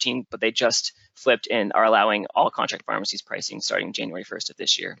that 13, but they just flipped and are allowing all contract pharmacies pricing starting January 1st of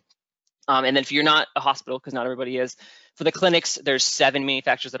this year. And then if you're not a hospital, because not everybody is, for the clinics, there's 7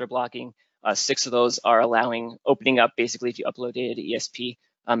 manufacturers that are blocking. 6 of those are opening up basically if you upload data to ESP.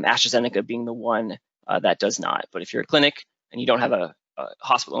 AstraZeneca being the one that does not. But if you're a clinic and you don't have a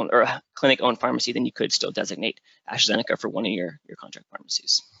hospital or a clinic-owned pharmacy, then you could still designate AstraZeneca for one of your contract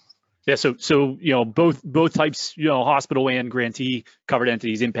pharmacies. Yeah, so both types, hospital and grantee covered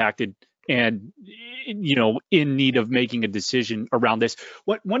entities impacted and in need of making a decision around this.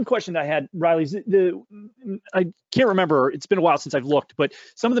 One question I had, Riley, is I can't remember, it's been a while since I've looked, but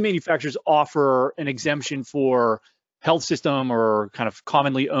some of the manufacturers offer an exemption for health system or kind of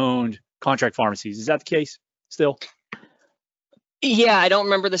commonly owned contract pharmacies. Is that the case still? Yeah, I don't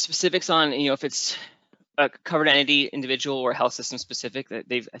remember the specifics on if it's a covered entity, individual, or health system specific.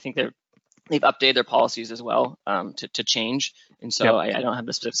 I think they've updated their policies as well to change, and so I don't have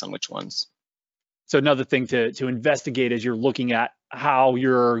the specifics on which ones. So another thing to investigate as you're looking at how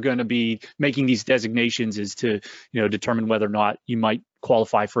you're going to be making these designations is to determine whether or not you might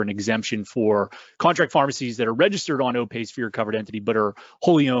qualify for an exemption for contract pharmacies that are registered on OPACE for your covered entity but are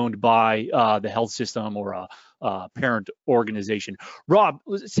wholly owned by the health system or a parent organization. Rob,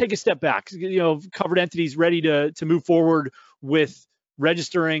 let's take a step back. Covered entities ready to move forward with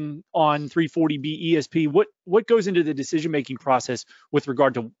registering on 340B ESP. What goes into the decision-making process with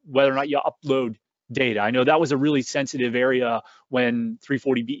regard to whether or not you upload data? I know that was a really sensitive area when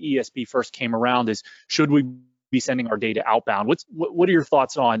 340B ESP first came around, is should we be sending our data outbound? What are your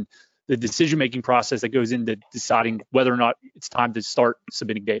thoughts on the decision-making process that goes into deciding whether or not it's time to start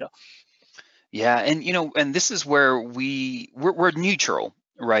submitting data? Yeah, and and this is where we're neutral,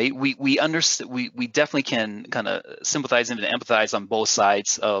 right? We understand. We definitely can kind of sympathize and empathize on both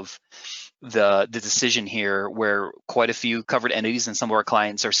sides of the decision here, where quite a few covered entities and some of our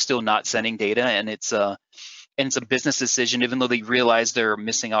clients are still not sending data, and it's a business decision. Even though they realize they're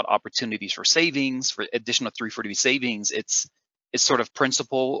missing out opportunities for savings, for additional 340B savings, it's sort of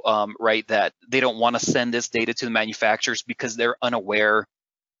principle, right? That they don't want to send this data to the manufacturers because they're unaware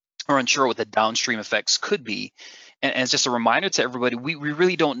or unsure what the downstream effects could be. And it's just a reminder to everybody, we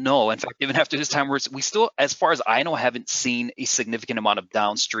really don't know. In fact, even after this time, we still, as far as I know, haven't seen a significant amount of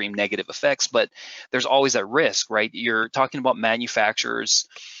downstream negative effects, but there's always a risk, right? You're talking about manufacturers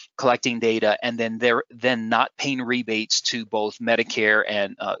collecting data and then they're then not paying rebates to both Medicare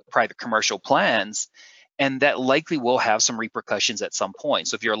and private commercial plans. And that likely will have some repercussions at some point.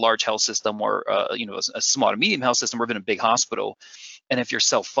 So if you're a large health system or a small to medium health system or even a big hospital, and if you're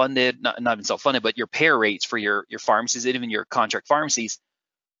self-funded, not even self-funded, but your payer rates for your pharmacies and even your contract pharmacies,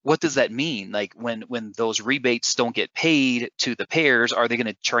 what does that mean? Like when those rebates don't get paid to the payers, are they going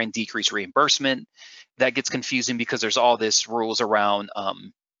to try and decrease reimbursement? That gets confusing because there's all this rules around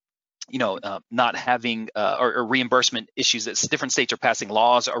not having or reimbursement issues. That different states are passing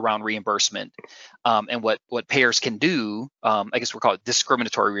laws around reimbursement and what payers can do. I guess we'll call it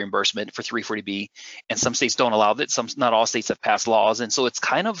discriminatory reimbursement for 340B, and some states don't allow that. Not all states have passed laws, and so it's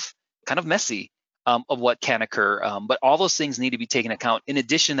kind of messy of what can occur. But all those things need to be taken account. In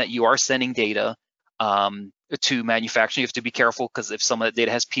addition, that you are sending data to manufacturing, you have to be careful because if some of that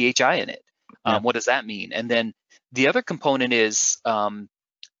data has PHI in it, what does that mean? And then the other component is time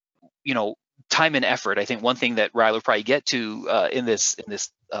and effort. I think one thing that Riley will probably get to in this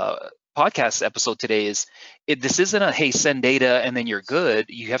podcast episode today is this isn't a, hey, send data and then you're good.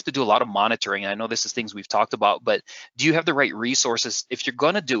 You have to do a lot of monitoring. And I know this is things we've talked about, but do you have the right resources if you're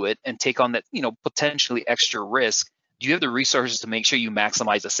going to do it and take on that potentially extra risk? Do you have the resources to make sure you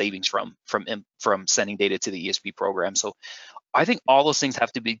maximize the savings from sending data to the ESP program? So I think all those things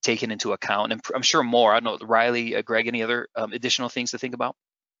have to be taken into account, and I'm sure more. I don't know, Riley, Greg, any other additional things to think about?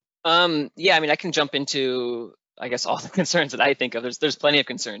 Yeah, I mean, I can jump into, I guess, all the concerns that I think of. There's plenty of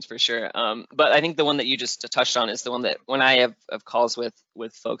concerns for sure. But I think the one that you just touched on is the one that when I have calls with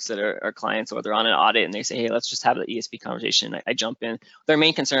folks that are clients or they're on an audit and they say, hey, let's just have the ESP conversation, I jump in. Their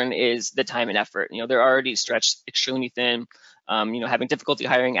main concern is the time and effort. They're already stretched extremely thin, having difficulty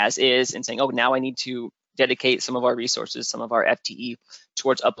hiring as is, and saying, oh, now I need to dedicate some of our resources, some of our FTE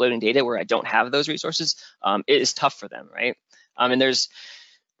towards uploading data where I don't have those resources. It is tough for them, right? And there's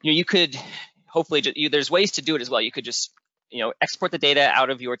you could hopefully there's ways to do it as well. You could just export the data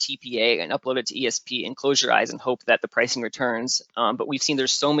out of your TPA and upload it to ESP and close your eyes and hope that the pricing returns. But we've seen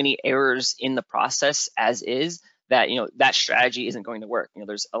there's so many errors in the process as is that that strategy isn't going to work.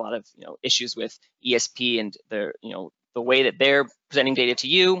 There's a lot of issues with ESP and the way that they're presenting data to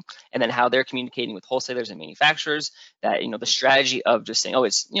you, and then how they're communicating with wholesalers and manufacturers. That the strategy of just saying, oh,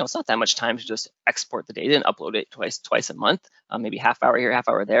 it's it's not that much time to just export the data and upload it twice a month, maybe half hour here, half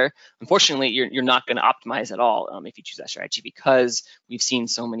hour there. Unfortunately, you're not going to optimize at all if you choose that strategy, because we've seen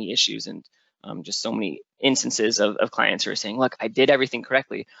so many issues and just so many instances of clients who are saying, look, I did everything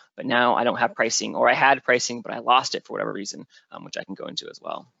correctly, but now I don't have pricing, or I had pricing, but I lost it for whatever reason, which I can go into as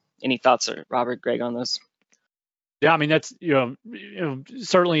well. Any thoughts, Robert, Greg, on those? Yeah, I mean, that's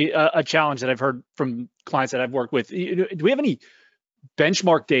certainly a challenge that I've heard from clients that I've worked with. Do we have any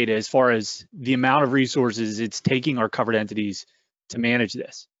benchmark data as far as the amount of resources it's taking our covered entities to manage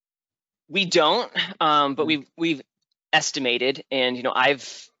this? We don't, but we've estimated, and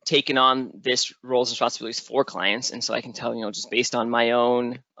I've taken on this roles and responsibilities for clients, and so I can tell just based on my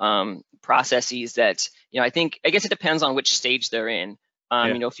own processes that I guess it depends on which stage they're in.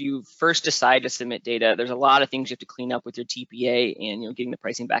 If you first decide to submit data, there's a lot of things you have to clean up with your TPA and getting the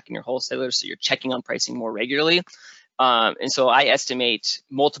pricing back in your wholesalers, so you're checking on pricing more regularly. And so I estimate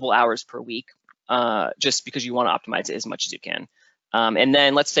multiple hours per week, just because you want to optimize it as much as you can. And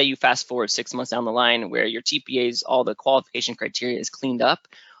then let's say you fast forward 6 months down the line where your TPAs, all the qualification criteria is cleaned up.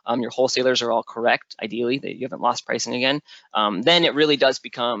 Your wholesalers are all correct, ideally, you haven't lost pricing again. Then it really does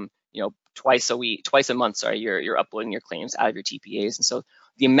become twice a month, you're uploading your claims out of your TPAs. And so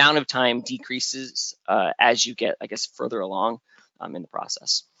the amount of time decreases as you get, I guess, further along in the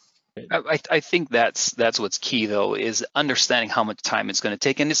process. I think that's what's key, though, is understanding how much time it's going to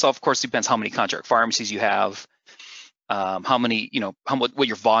take. And this, of course, depends how many contract pharmacies you have, how many, what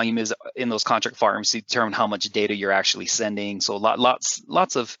your volume is in those contract pharmacies, determine how much data you're actually sending. So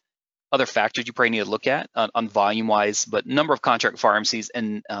lots of other factors you probably need to look at on volume wise, but number of contract pharmacies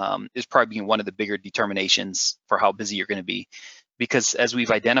and is probably one of the bigger determinations for how busy you're going to be. Because as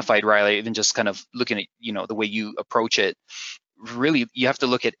we've identified, Riley, even just kind of looking at the way you approach it, really you have to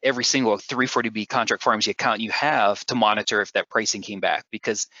look at every single 340B contract pharmacy account you have to monitor if that pricing came back,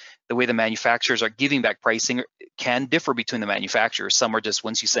 because the way the manufacturers are giving back pricing can differ between the manufacturers. Some are just,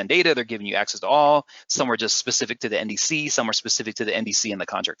 once you send data, they're giving you access to all. Some are just specific to the NDC. Some are specific to the NDC and the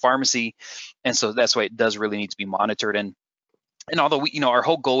contract pharmacy. And so that's why it does really need to be monitored. And although we, our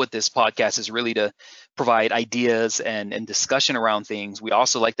whole goal with this podcast is really to provide ideas and discussion around things, we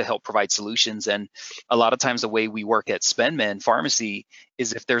also like to help provide solutions. And a lot of times the way we work at SpendMan Pharmacy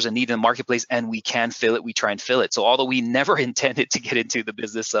is if there's a need in the marketplace and we can fill it, we try and fill it. So although we never intended to get into the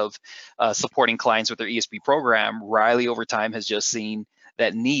business of supporting clients with their ESP program, Riley over time has just seen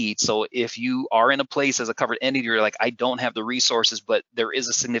that need. So if you are in a place as a covered entity, you're like, I don't have the resources, but there is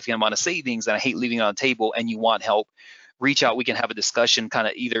a significant amount of savings and I hate leaving it on the table, and you want help, reach out. We can have a discussion, kind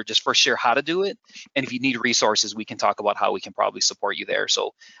of either just for share how to do it, and if you need resources, we can talk about how we can probably support you there.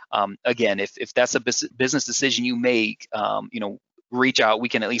 So again, if that's a business decision you make, reach out. We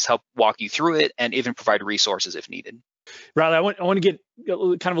can at least help walk you through it and even provide resources if needed. Riley, I want to get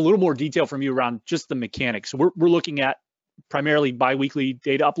kind of a little more detail from you around just the mechanics. So we're looking at primarily biweekly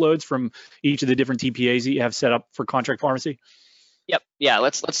data uploads from each of the different TPAs that you have set up for contract pharmacy. Yep. Yeah.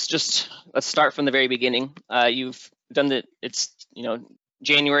 Let's start from the very beginning. You've done it's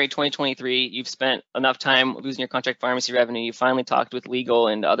January 2023. You've spent enough time losing your contract pharmacy revenue. You finally talked with legal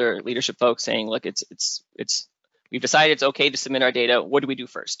and other leadership folks saying, look, we've decided it's okay to submit our data. What do we do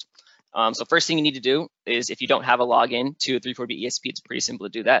first? So first thing you need to do is, if you don't have a login to a 340 ESP, it's pretty simple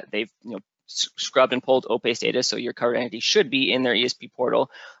to do that. They've scrubbed and pulled OPACE data, so your covered entity should be in their ESP portal.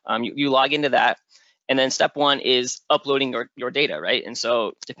 You log into that. And then step one is uploading your data, right? And so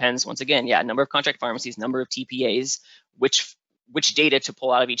it depends, once again, number of contract pharmacies, number of TPAs, which data to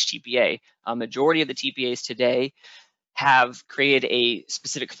pull out of each TPA. Majority of the TPAs today have created a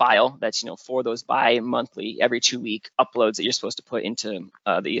specific file that's for those bi-monthly, every 2-week uploads that you're supposed to put into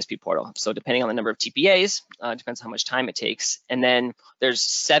the ESP portal. So depending on the number of TPAs, depends how much time it takes. And then there's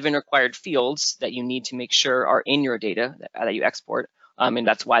 7 required fields that you need to make sure are in your data that you export. And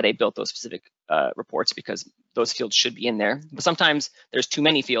that's why they built those specific reports, because those fields should be in there. But sometimes there's too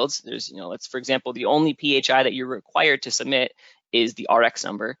many fields. There's, let's, for example, the only PHI that you're required to submit is the RX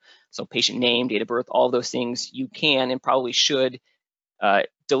number. So patient name, date of birth, all of those things you can and probably should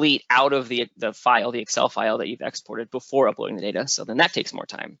delete out of the file, the Excel file that you've exported before uploading the data. So then that takes more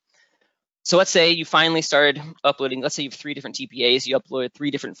time. So let's say you finally started uploading, let's say you have 3 different TPAs, you uploaded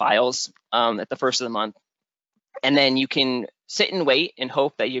 3 different files at the first of the month. And then you can sit and wait and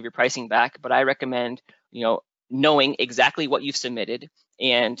hope that you have your pricing back. But I recommend, knowing exactly what you've submitted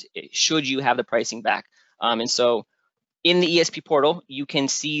and should you have the pricing back. And so in the ESP portal, you can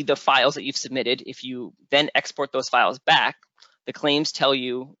see the files that you've submitted. If you then export those files back, the claims tell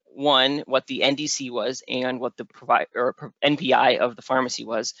you, one, what the NDC was and what the NPI of the pharmacy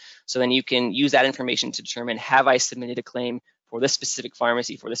was. So then you can use that information to determine, have I submitted a claim for this specific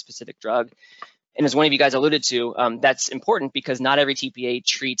pharmacy for this specific drug? And as one of you guys alluded to, that's important because not every TPA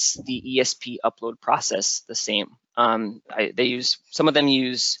treats the ESP upload process the same. Some of them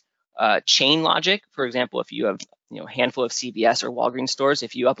use chain logic. For example, if you have a handful of CVS or Walgreens stores,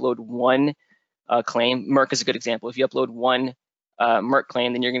 if you upload one claim, Merck is a good example. If you upload one Merck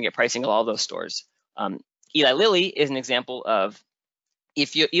claim, then you're going to get pricing at all those stores. Eli Lilly is an example of,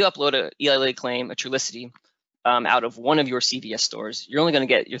 if you upload a Eli Lilly claim, a Trulicity, out of one of your CVS stores, you're only going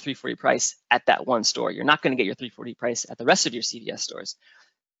to get your 340 price at that one store. You're not going to get your 340 price at the rest of your CVS stores.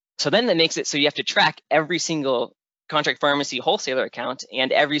 So then that makes it so you have to track every single contract pharmacy wholesaler account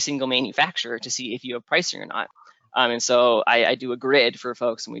and every single manufacturer to see if you have pricing or not. And so I do a grid for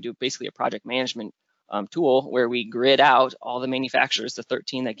folks, and we do basically a project management tool where we grid out all the manufacturers, the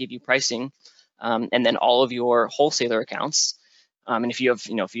 13 that give you pricing, and then all of your wholesaler accounts. And if you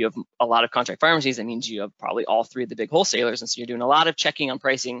have a lot of contract pharmacies, that means you have probably all 3 of the big wholesalers. And so you're doing a lot of checking on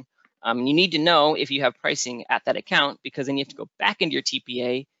pricing. And you need to know if you have pricing at that account, because then you have to go back into your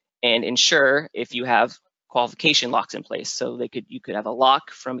TPA and ensure if you have qualification locks in place. So you could have a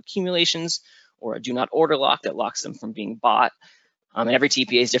lock from accumulations or a do not order lock that locks them from being bought. And every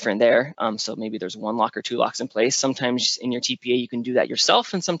TPA is different there. So maybe there's 1 lock or 2 locks in place. Sometimes in your TPA, you can do that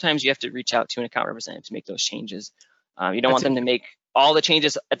yourself. And sometimes you have to reach out to an account representative to make those changes. You don't want them to make all the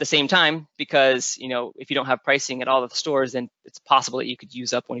changes at the same time, because if you don't have pricing at all of the stores, then it's possible that you could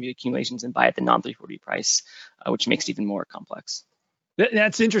use up one of your accumulations and buy at the non-340 price, which makes it even more complex.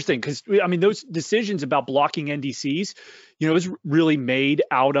 That's interesting, because those decisions about blocking NDCs, is really made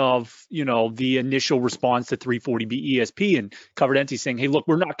out of the initial response to 340B ESP and covered entities saying, hey, look,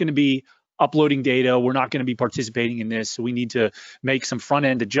 we're not going to be uploading data. We're not going to be participating in this. So we need to make some front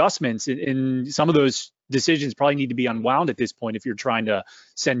end adjustments. And some of those decisions probably need to be unwound at this point if you're trying to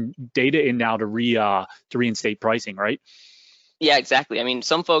send data in now to reinstate pricing, right? Yeah, exactly. I mean,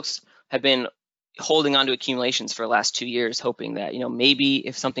 some folks have been holding on to accumulations for the last 2 years, hoping that, maybe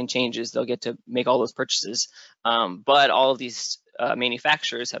if something changes, they'll get to make all those purchases. But all of these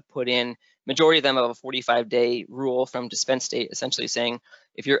manufacturers have put in, majority of them have a 45-day rule from dispense date, essentially saying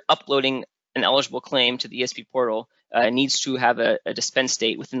if you're uploading an eligible claim to the ESP portal, it needs to have a dispense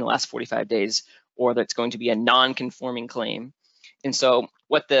date within the last 45 days, or that's going to be a non-conforming claim. And so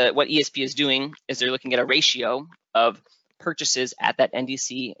what ESP is doing is they're looking at a ratio of purchases at that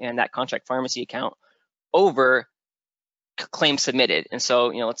NDC and that contract pharmacy account over claims submitted. And so,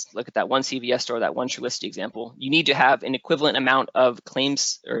 let's look at that one CVS store, that one Trulicity example. You need to have an equivalent amount of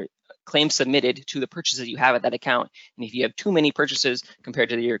claims submitted to the purchases you have at that account. And if you have too many purchases compared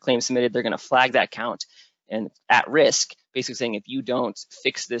to your claims submitted, they're going to flag that count and at risk, basically saying if you don't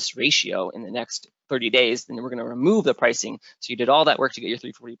fix this ratio in the next 30 days, then we're going to remove the pricing. So you did all that work to get your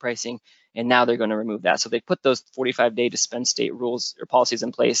 340 pricing, and now they're going to remove that. So they put those 45-day dispense date rules or policies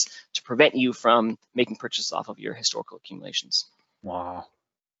in place to prevent you from making purchases off of your historical accumulations. Wow.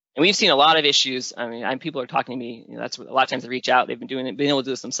 And we've seen a lot of issues. I mean, people are talking to me. That's what a lot of times they reach out. They've been able to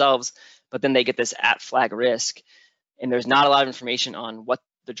do this themselves, but then they get this at flag risk, and there's not a lot of information on what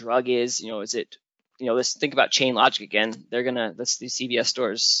the drug is. Is it let's think about chain logic again. These CVS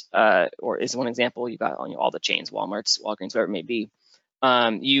stores, or is one example. You got all the chains, Walmart's, Walgreens, whatever it may be.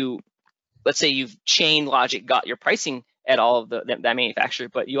 Let's say you've chain logic got your pricing at all of that manufacturer,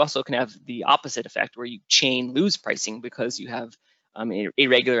 but you also can have the opposite effect where you chain lose pricing because you have a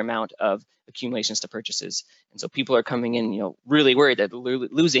irregular amount of accumulations to purchases. And so people are coming in, really worried that they're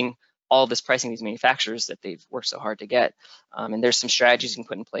losing all this pricing, these manufacturers that they've worked so hard to get. And there's some strategies you can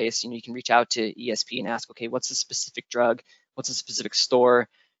put in place. You can reach out to ESP and ask, okay, what's the specific drug? What's the specific store?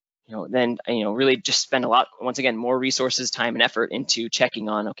 Then really just spend once again, more resources, time, and effort into checking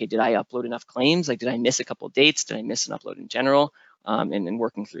on, okay, did I upload enough claims? Like, did I miss a couple of dates? Did I miss an upload in general? And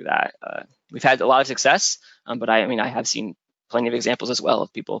working through that. We've had a lot of success, but I have seen plenty of examples as well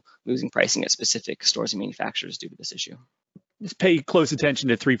of people losing pricing at specific stores and manufacturers due to this issue. Just pay close attention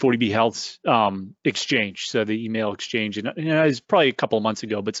to 340B Health's exchange, so the email exchange. And it was probably a couple of months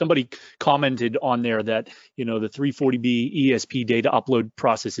ago, but somebody commented on there that the 340B ESP data upload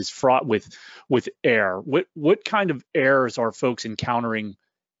process is fraught with error. What kind of errors are folks encountering,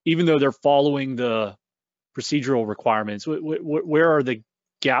 even though they're following the procedural requirements? Where are the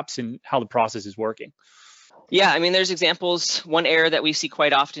gaps in how the process is working? Yeah, there's examples. One error that we see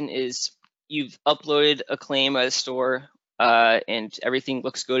quite often is you've uploaded a claim at a store and everything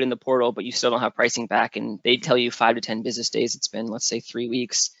looks good in the portal, but you still don't have pricing back, and they tell you 5 to 10 business days. It's been, let's say, 3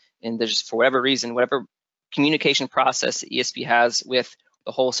 weeks, and there's just, for whatever reason, whatever communication process that ESP has with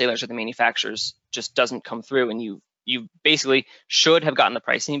the wholesalers or the manufacturers just doesn't come through, and you basically should have gotten the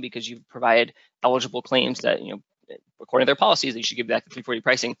pricing because you've provided eligible claims that according to their policies, they should give back the 340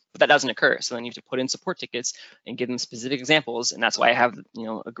 pricing, but that doesn't occur. So then you have to put in support tickets and give them specific examples. And that's why I have,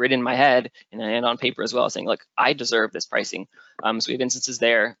 a grid in my head and on paper as well, saying, look, I deserve this pricing. So we have instances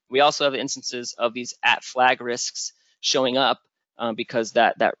there. We also have instances of these at flag risks showing up because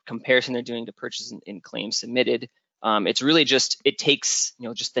that comparison they're doing to purchase and claims submitted. It's really just, it takes,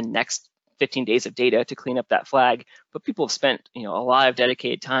 just the next 15 days of data to clean up that flag, but people have spent a lot of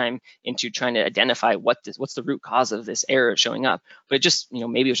dedicated time into trying to identify what's the root cause of this error showing up. But it just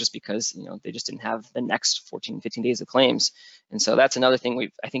maybe it was just because they just didn't have the next 14, 15 days of claims. And so that's another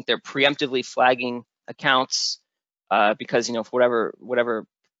thing. I think they're preemptively flagging accounts because for whatever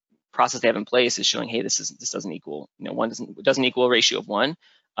process they have in place is showing, hey, this doesn't equal one doesn't equal a ratio of 1.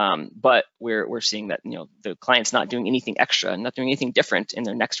 But we're seeing that the client's not doing anything extra, not doing anything different in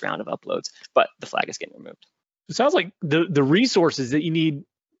their next round of uploads, but the flag is getting removed. It sounds like the resources that you need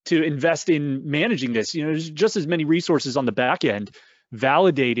to invest in managing this, there's just as many resources on the back end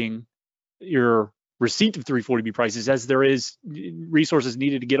validating your receipt of 340B prices as there is resources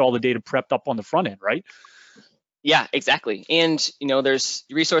needed to get all the data prepped up on the front end, right? Yeah, exactly. And there's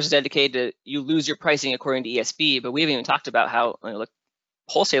resources dedicated to you lose your pricing according to ESP, but we haven't even talked about how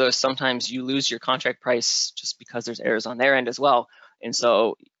wholesalers, sometimes you lose your contract price just because there's errors on their end as well. And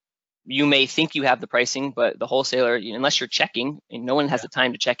so you may think you have the pricing, but the wholesaler, unless you're checking, and no one has the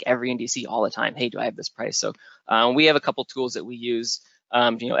time to check every NDC all the time. Hey, do I have this price? So we have a couple tools that we use,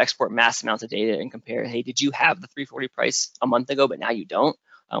 export mass amounts of data and compare, hey, did you have the 340 price a month ago, but now you don't?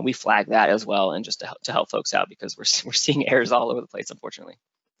 We flag that as well, and just to help folks out because we're seeing errors all over the place, unfortunately.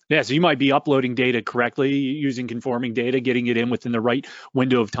 Yeah, so you might be uploading data correctly, using conforming data, getting it in within the right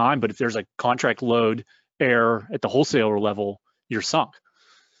window of time. But if there's a contract load error at the wholesaler level, you're sunk.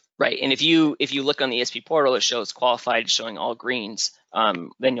 Right, and if you look on the ESP portal, it shows qualified, showing all greens.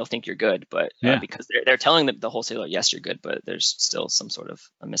 Then you'll think you're good, but because they're telling the wholesaler, yes, you're good, but there's still some sort of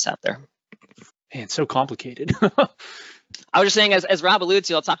a mishap there. Man, it's so complicated. I was just saying, as Rob alluded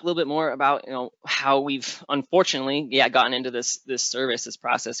to, I'll talk a little bit more about how we've unfortunately gotten into this service, this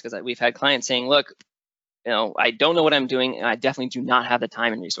process, because we've had clients saying, look, I don't know what I'm doing, and I definitely do not have the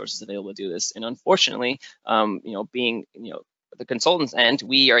time and resources available to do this. And unfortunately, being the consultants end,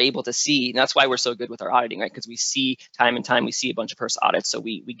 we are able to see, and that's why we're so good with our auditing, right? Because we see time and time, we see a bunch of HRSA audits, so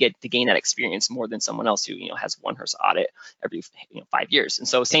we get to gain that experience more than someone else who has one HRSA audit every 5 years. And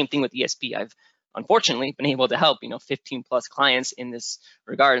so same thing with ESP. I've unfortunately been able to help 15 plus clients in this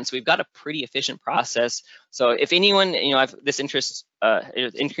regard, and so we've got a pretty efficient process. So if anyone, I've this interest,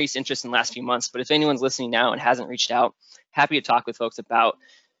 increased interest in the last few months, but if anyone's listening now and hasn't reached out, happy to talk with folks about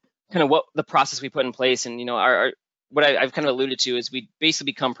kind of what the process we put in place. And what I've kind of alluded to is we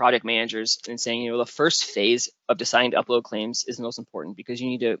basically become project managers and saying, the first phase of deciding to upload claims is the most important, because you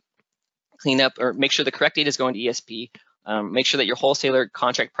need to clean up or make sure the correct data is going to ESP, make sure that your wholesaler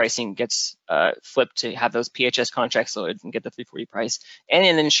contract pricing gets flipped to have those PHS contracts loaded and get the 340 price, and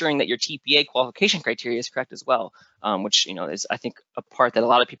then ensuring that your TPA qualification criteria is correct as well, which is, I think, a part that a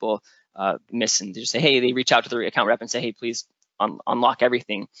lot of people miss, and they just say, hey, they reach out to the account rep and say, hey, please unlock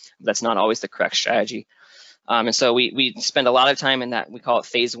everything. That's not always the correct strategy. And so we spend a lot of time in that. We call it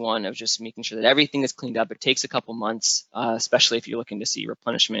phase one of just making sure that everything is cleaned up. It takes a couple months, especially if you're looking to see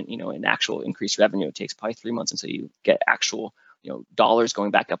replenishment, and actual increased revenue. It takes probably 3 months until you get actual, dollars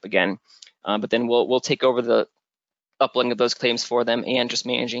going back up again. But then we'll take over the uploading of those claims for them and just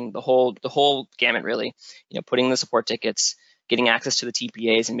managing the whole gamut, really. Putting in the support tickets, getting access to the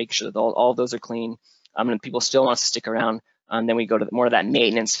TPAs, and making sure that all of those are clean. And people still want us to stick around. Then we go to more of that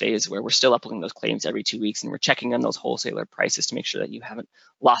maintenance phase where we're still uploading those claims every 2 weeks, and we're checking on those wholesaler prices to make sure that you haven't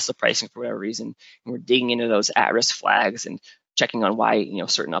lost the pricing for whatever reason. And we're digging into those at-risk flags and checking on why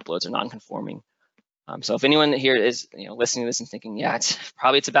certain uploads are non-conforming. So if anyone here is listening to this and thinking, yeah,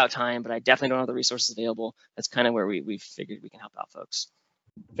 it's about time, but I definitely don't have the resources available, that's kind of where we've figured we can help out folks.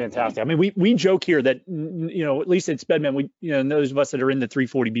 Fantastic. I mean, we joke here that at least at Spedman, those of us that are in the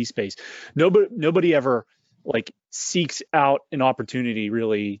 340B space, nobody ever seeks out an opportunity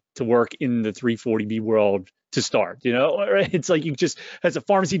really to work in the 340B world to start. It's like you just, as a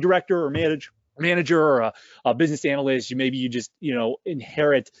pharmacy director or manager or a business analyst, you just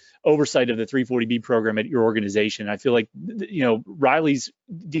inherit oversight of the 340B program at your organization. I feel like Riley's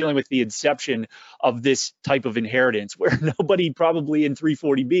dealing with the inception of this type of inheritance, where nobody probably in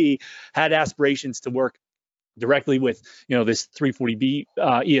 340B had aspirations to work directly with this 340B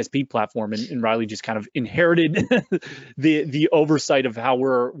ESP platform, and Riley just kind of inherited the oversight of how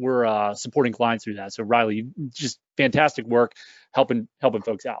we're supporting clients through that. So Riley, just fantastic work helping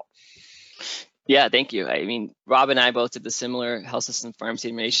folks out. Yeah, thank you. I mean, Rob and I both did the similar health system pharmacy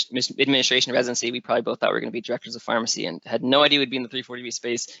administration residency. We probably both thought we were going to be directors of pharmacy, and had no idea we'd be in the 340B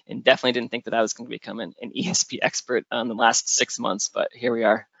space, and definitely didn't think that I was going to become an ESP expert in the last 6 months, but here we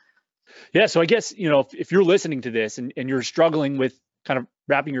are. Yeah, so I guess, if you're listening to this and you're struggling with kind of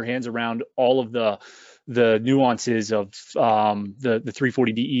wrapping your hands around all of the nuances of the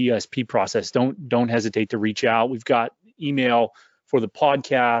 340B ESP process, don't hesitate to reach out. We've got email for the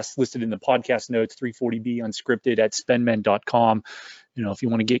podcast listed in the podcast notes, 340B unscripted at spendmen.com. If you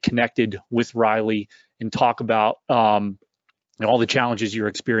want to get connected with Riley and talk about all the challenges you're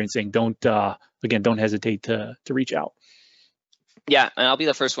experiencing, don't hesitate to reach out. Yeah, and I'll be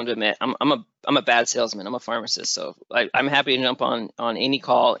the first one to admit I'm a bad salesman. I'm a pharmacist, so I'm happy to jump on any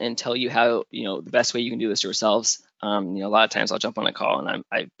call and tell you how the best way you can do this yourselves. A lot of times I'll jump on a call and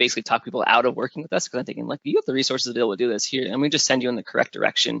I basically talk people out of working with us, because I'm thinking, you have the resources to be able to do this here, and we just send you in the correct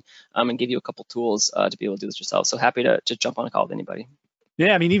direction and give you a couple tools to be able to do this yourself. So happy to jump on a call with anybody.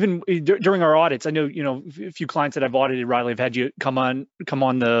 Yeah, I mean, even during our audits, I know a few clients that I've audited, Riley, have had you come on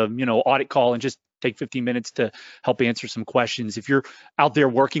the audit call and just take 15 minutes to help answer some questions. If you're out there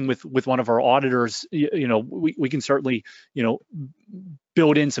working with one of our auditors, we can certainly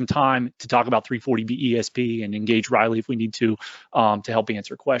build in some time to talk about 340B ESP and engage Riley if we need to help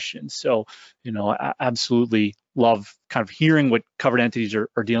answer questions. So I absolutely love kind of hearing what covered entities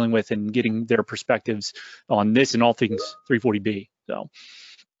are dealing with and getting their perspectives on this and all things 340B. So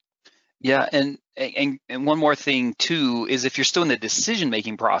Yeah, and one more thing too is if you're still in the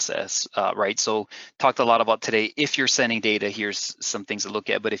decision-making process, right? So talked a lot about today. If you're sending data, here's some things to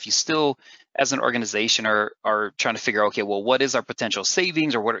look at. But if you still, as an organization, are trying to figure out, okay, well, what is our potential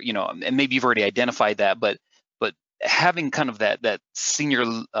savings, or what are, and maybe you've already identified that, but having kind of that senior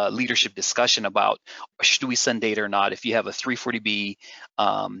leadership discussion about should we send data or not. If you have a 340B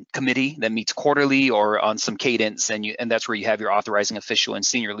committee that meets quarterly or on some cadence, and that's where you have your authorizing official and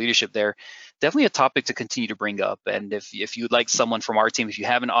senior leadership there, definitely a topic to continue to bring up. And if you'd like someone from our team, if you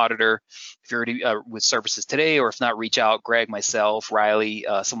have an auditor, if you're already with services today, or if not, reach out. Greg, myself, Riley,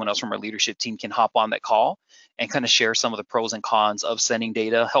 someone else from our leadership team can hop on that call and kind of share some of the pros and cons of sending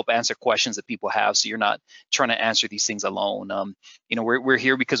data, help answer questions that people have, so you're not trying to answer these things alone. We're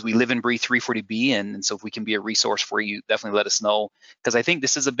here because we live and breathe 340B, and so if we can be a resource for you, definitely let us know, because I think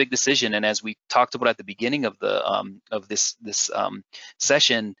this is a big decision. And as we talked about at the beginning of this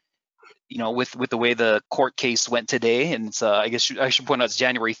session, with the way the court case went today, and it's, I guess I should point out it's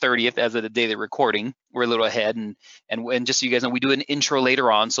January 30th as of the day they're recording. We're a little ahead, and just so you guys know, we do an intro later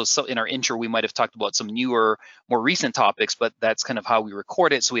on. So in our intro, we might have talked about some newer, more recent topics, but that's kind of how we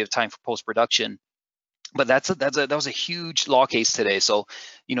record it, so we have time for post-production. But that was a huge law case today. So,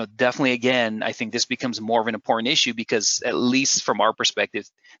 definitely, again, I think this becomes more of an important issue, because at least from our perspective,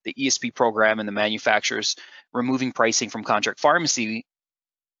 the ESP program and the manufacturers removing pricing from contract pharmacy,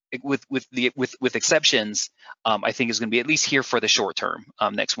 with exceptions, I think is going to be at least here for the short term,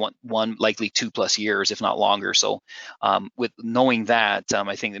 next one likely 2+ years, if not longer. So with knowing that,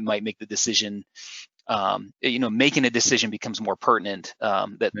 I think it might make the decision, making a decision becomes more pertinent,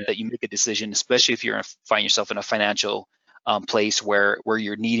 that you make a decision, especially if you're find yourself in a financial place where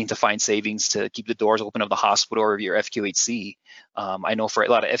you're needing to find savings to keep the doors open of the hospital or your FQHC. I know for a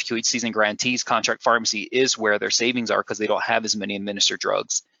lot of FQHCs and grantees, contract pharmacy is where their savings are, because they don't have as many administered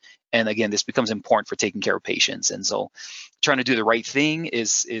drugs. And again, this becomes important for taking care of patients. And so trying to do the right thing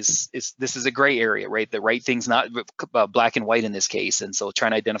is this is a gray area, right? The right thing's not black and white in this case. And so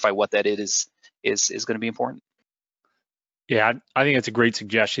trying to identify what that is going to be important. Yeah, I think that's a great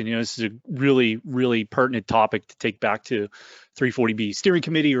suggestion. This is a really, really pertinent topic to take back to 340B steering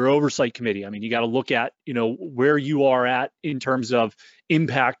committee or oversight committee. I mean, you got to look at, where you are at in terms of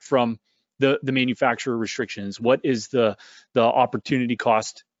impact from the manufacturer restrictions. What is the opportunity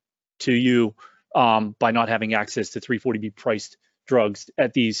cost to you by not having access to 340B priced drugs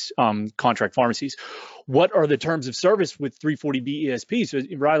at these contract pharmacies? What are the terms of service with 340B ESP? So,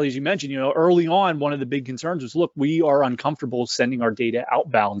 Riley, as you mentioned, early on, one of the big concerns was, look, we are uncomfortable sending our data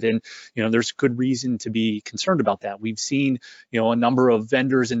outbound, and there's good reason to be concerned about that. We've seen a number of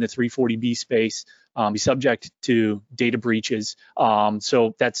vendors in the 340B space be subject to data breaches.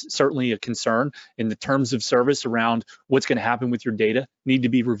 So that's certainly a concern. And the terms of service around what's going to happen with your data need to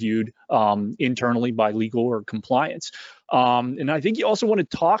be reviewed internally by legal or compliance. And I think you also want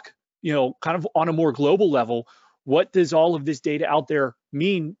to talk, kind of on a more global level, what does all of this data out there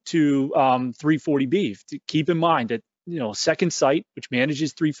mean to 340B? Keep in mind that Second Sight, which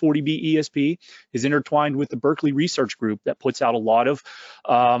manages 340B ESP, is intertwined with the Berkeley Research Group that puts out a lot of,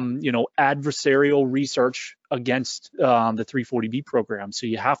 adversarial research against the 340B program. So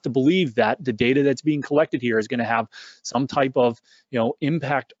you have to believe that the data that's being collected here is going to have some type of,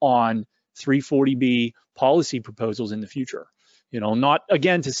 impact on 340B policy proposals in the future. Not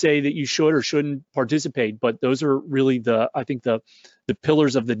again to say that you should or shouldn't participate, but those are really I think the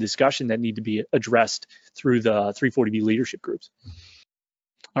pillars of the discussion that need to be addressed through the 340B leadership groups.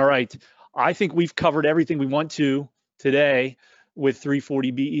 All right. I think we've covered everything we want to today with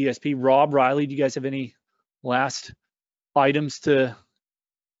 340B ESP. Rob, Riley, do you guys have any last items to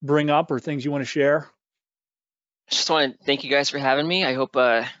bring up or things you want to share? Just want to thank you guys for having me. I hope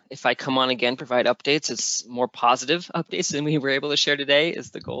if I come on again, provide updates, it's more positive updates than we were able to share today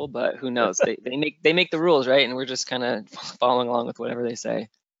is the goal. But who knows? they make the rules, right? And we're just kind of following along with whatever they say.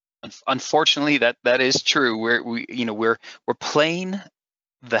 Unfortunately, that is true. We're playing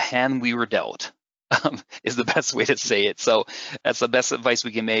the hand we were dealt. Is the best way to say it. So that's the best advice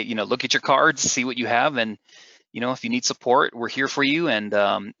we can make. Look at your cards, see what you have, and if you need support, we're here for you. And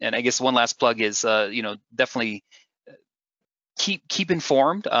I guess one last plug is definitely keep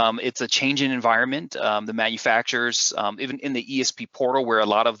informed. It's a changing environment. The manufacturers, even in the ESP portal, where a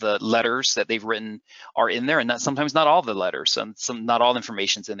lot of the letters that they've written are in there, and sometimes not all the letters, not all the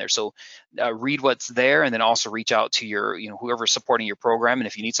information's in there. So read what's there, and then also reach out to your, whoever's supporting your program. And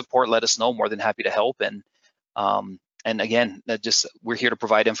if you need support, let us know. More than happy to help. And again, we're here to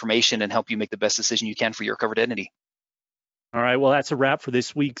provide information and help you make the best decision you can for your covered entity. All right. Well, that's a wrap for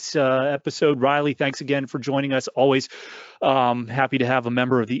this week's episode. Riley, thanks again for joining us. Always happy to have a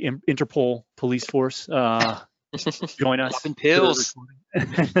member of the Interpol police force join us. Popping pills.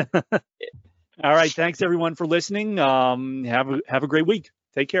 All right. Thanks, everyone, for listening. Have a great week.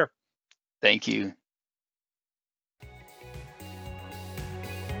 Take care. Thank you.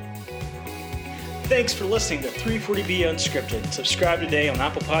 Thanks for listening to 340B Unscripted. Subscribe today on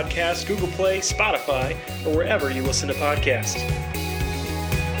Apple Podcasts, Google Play, Spotify, or wherever you listen to podcasts.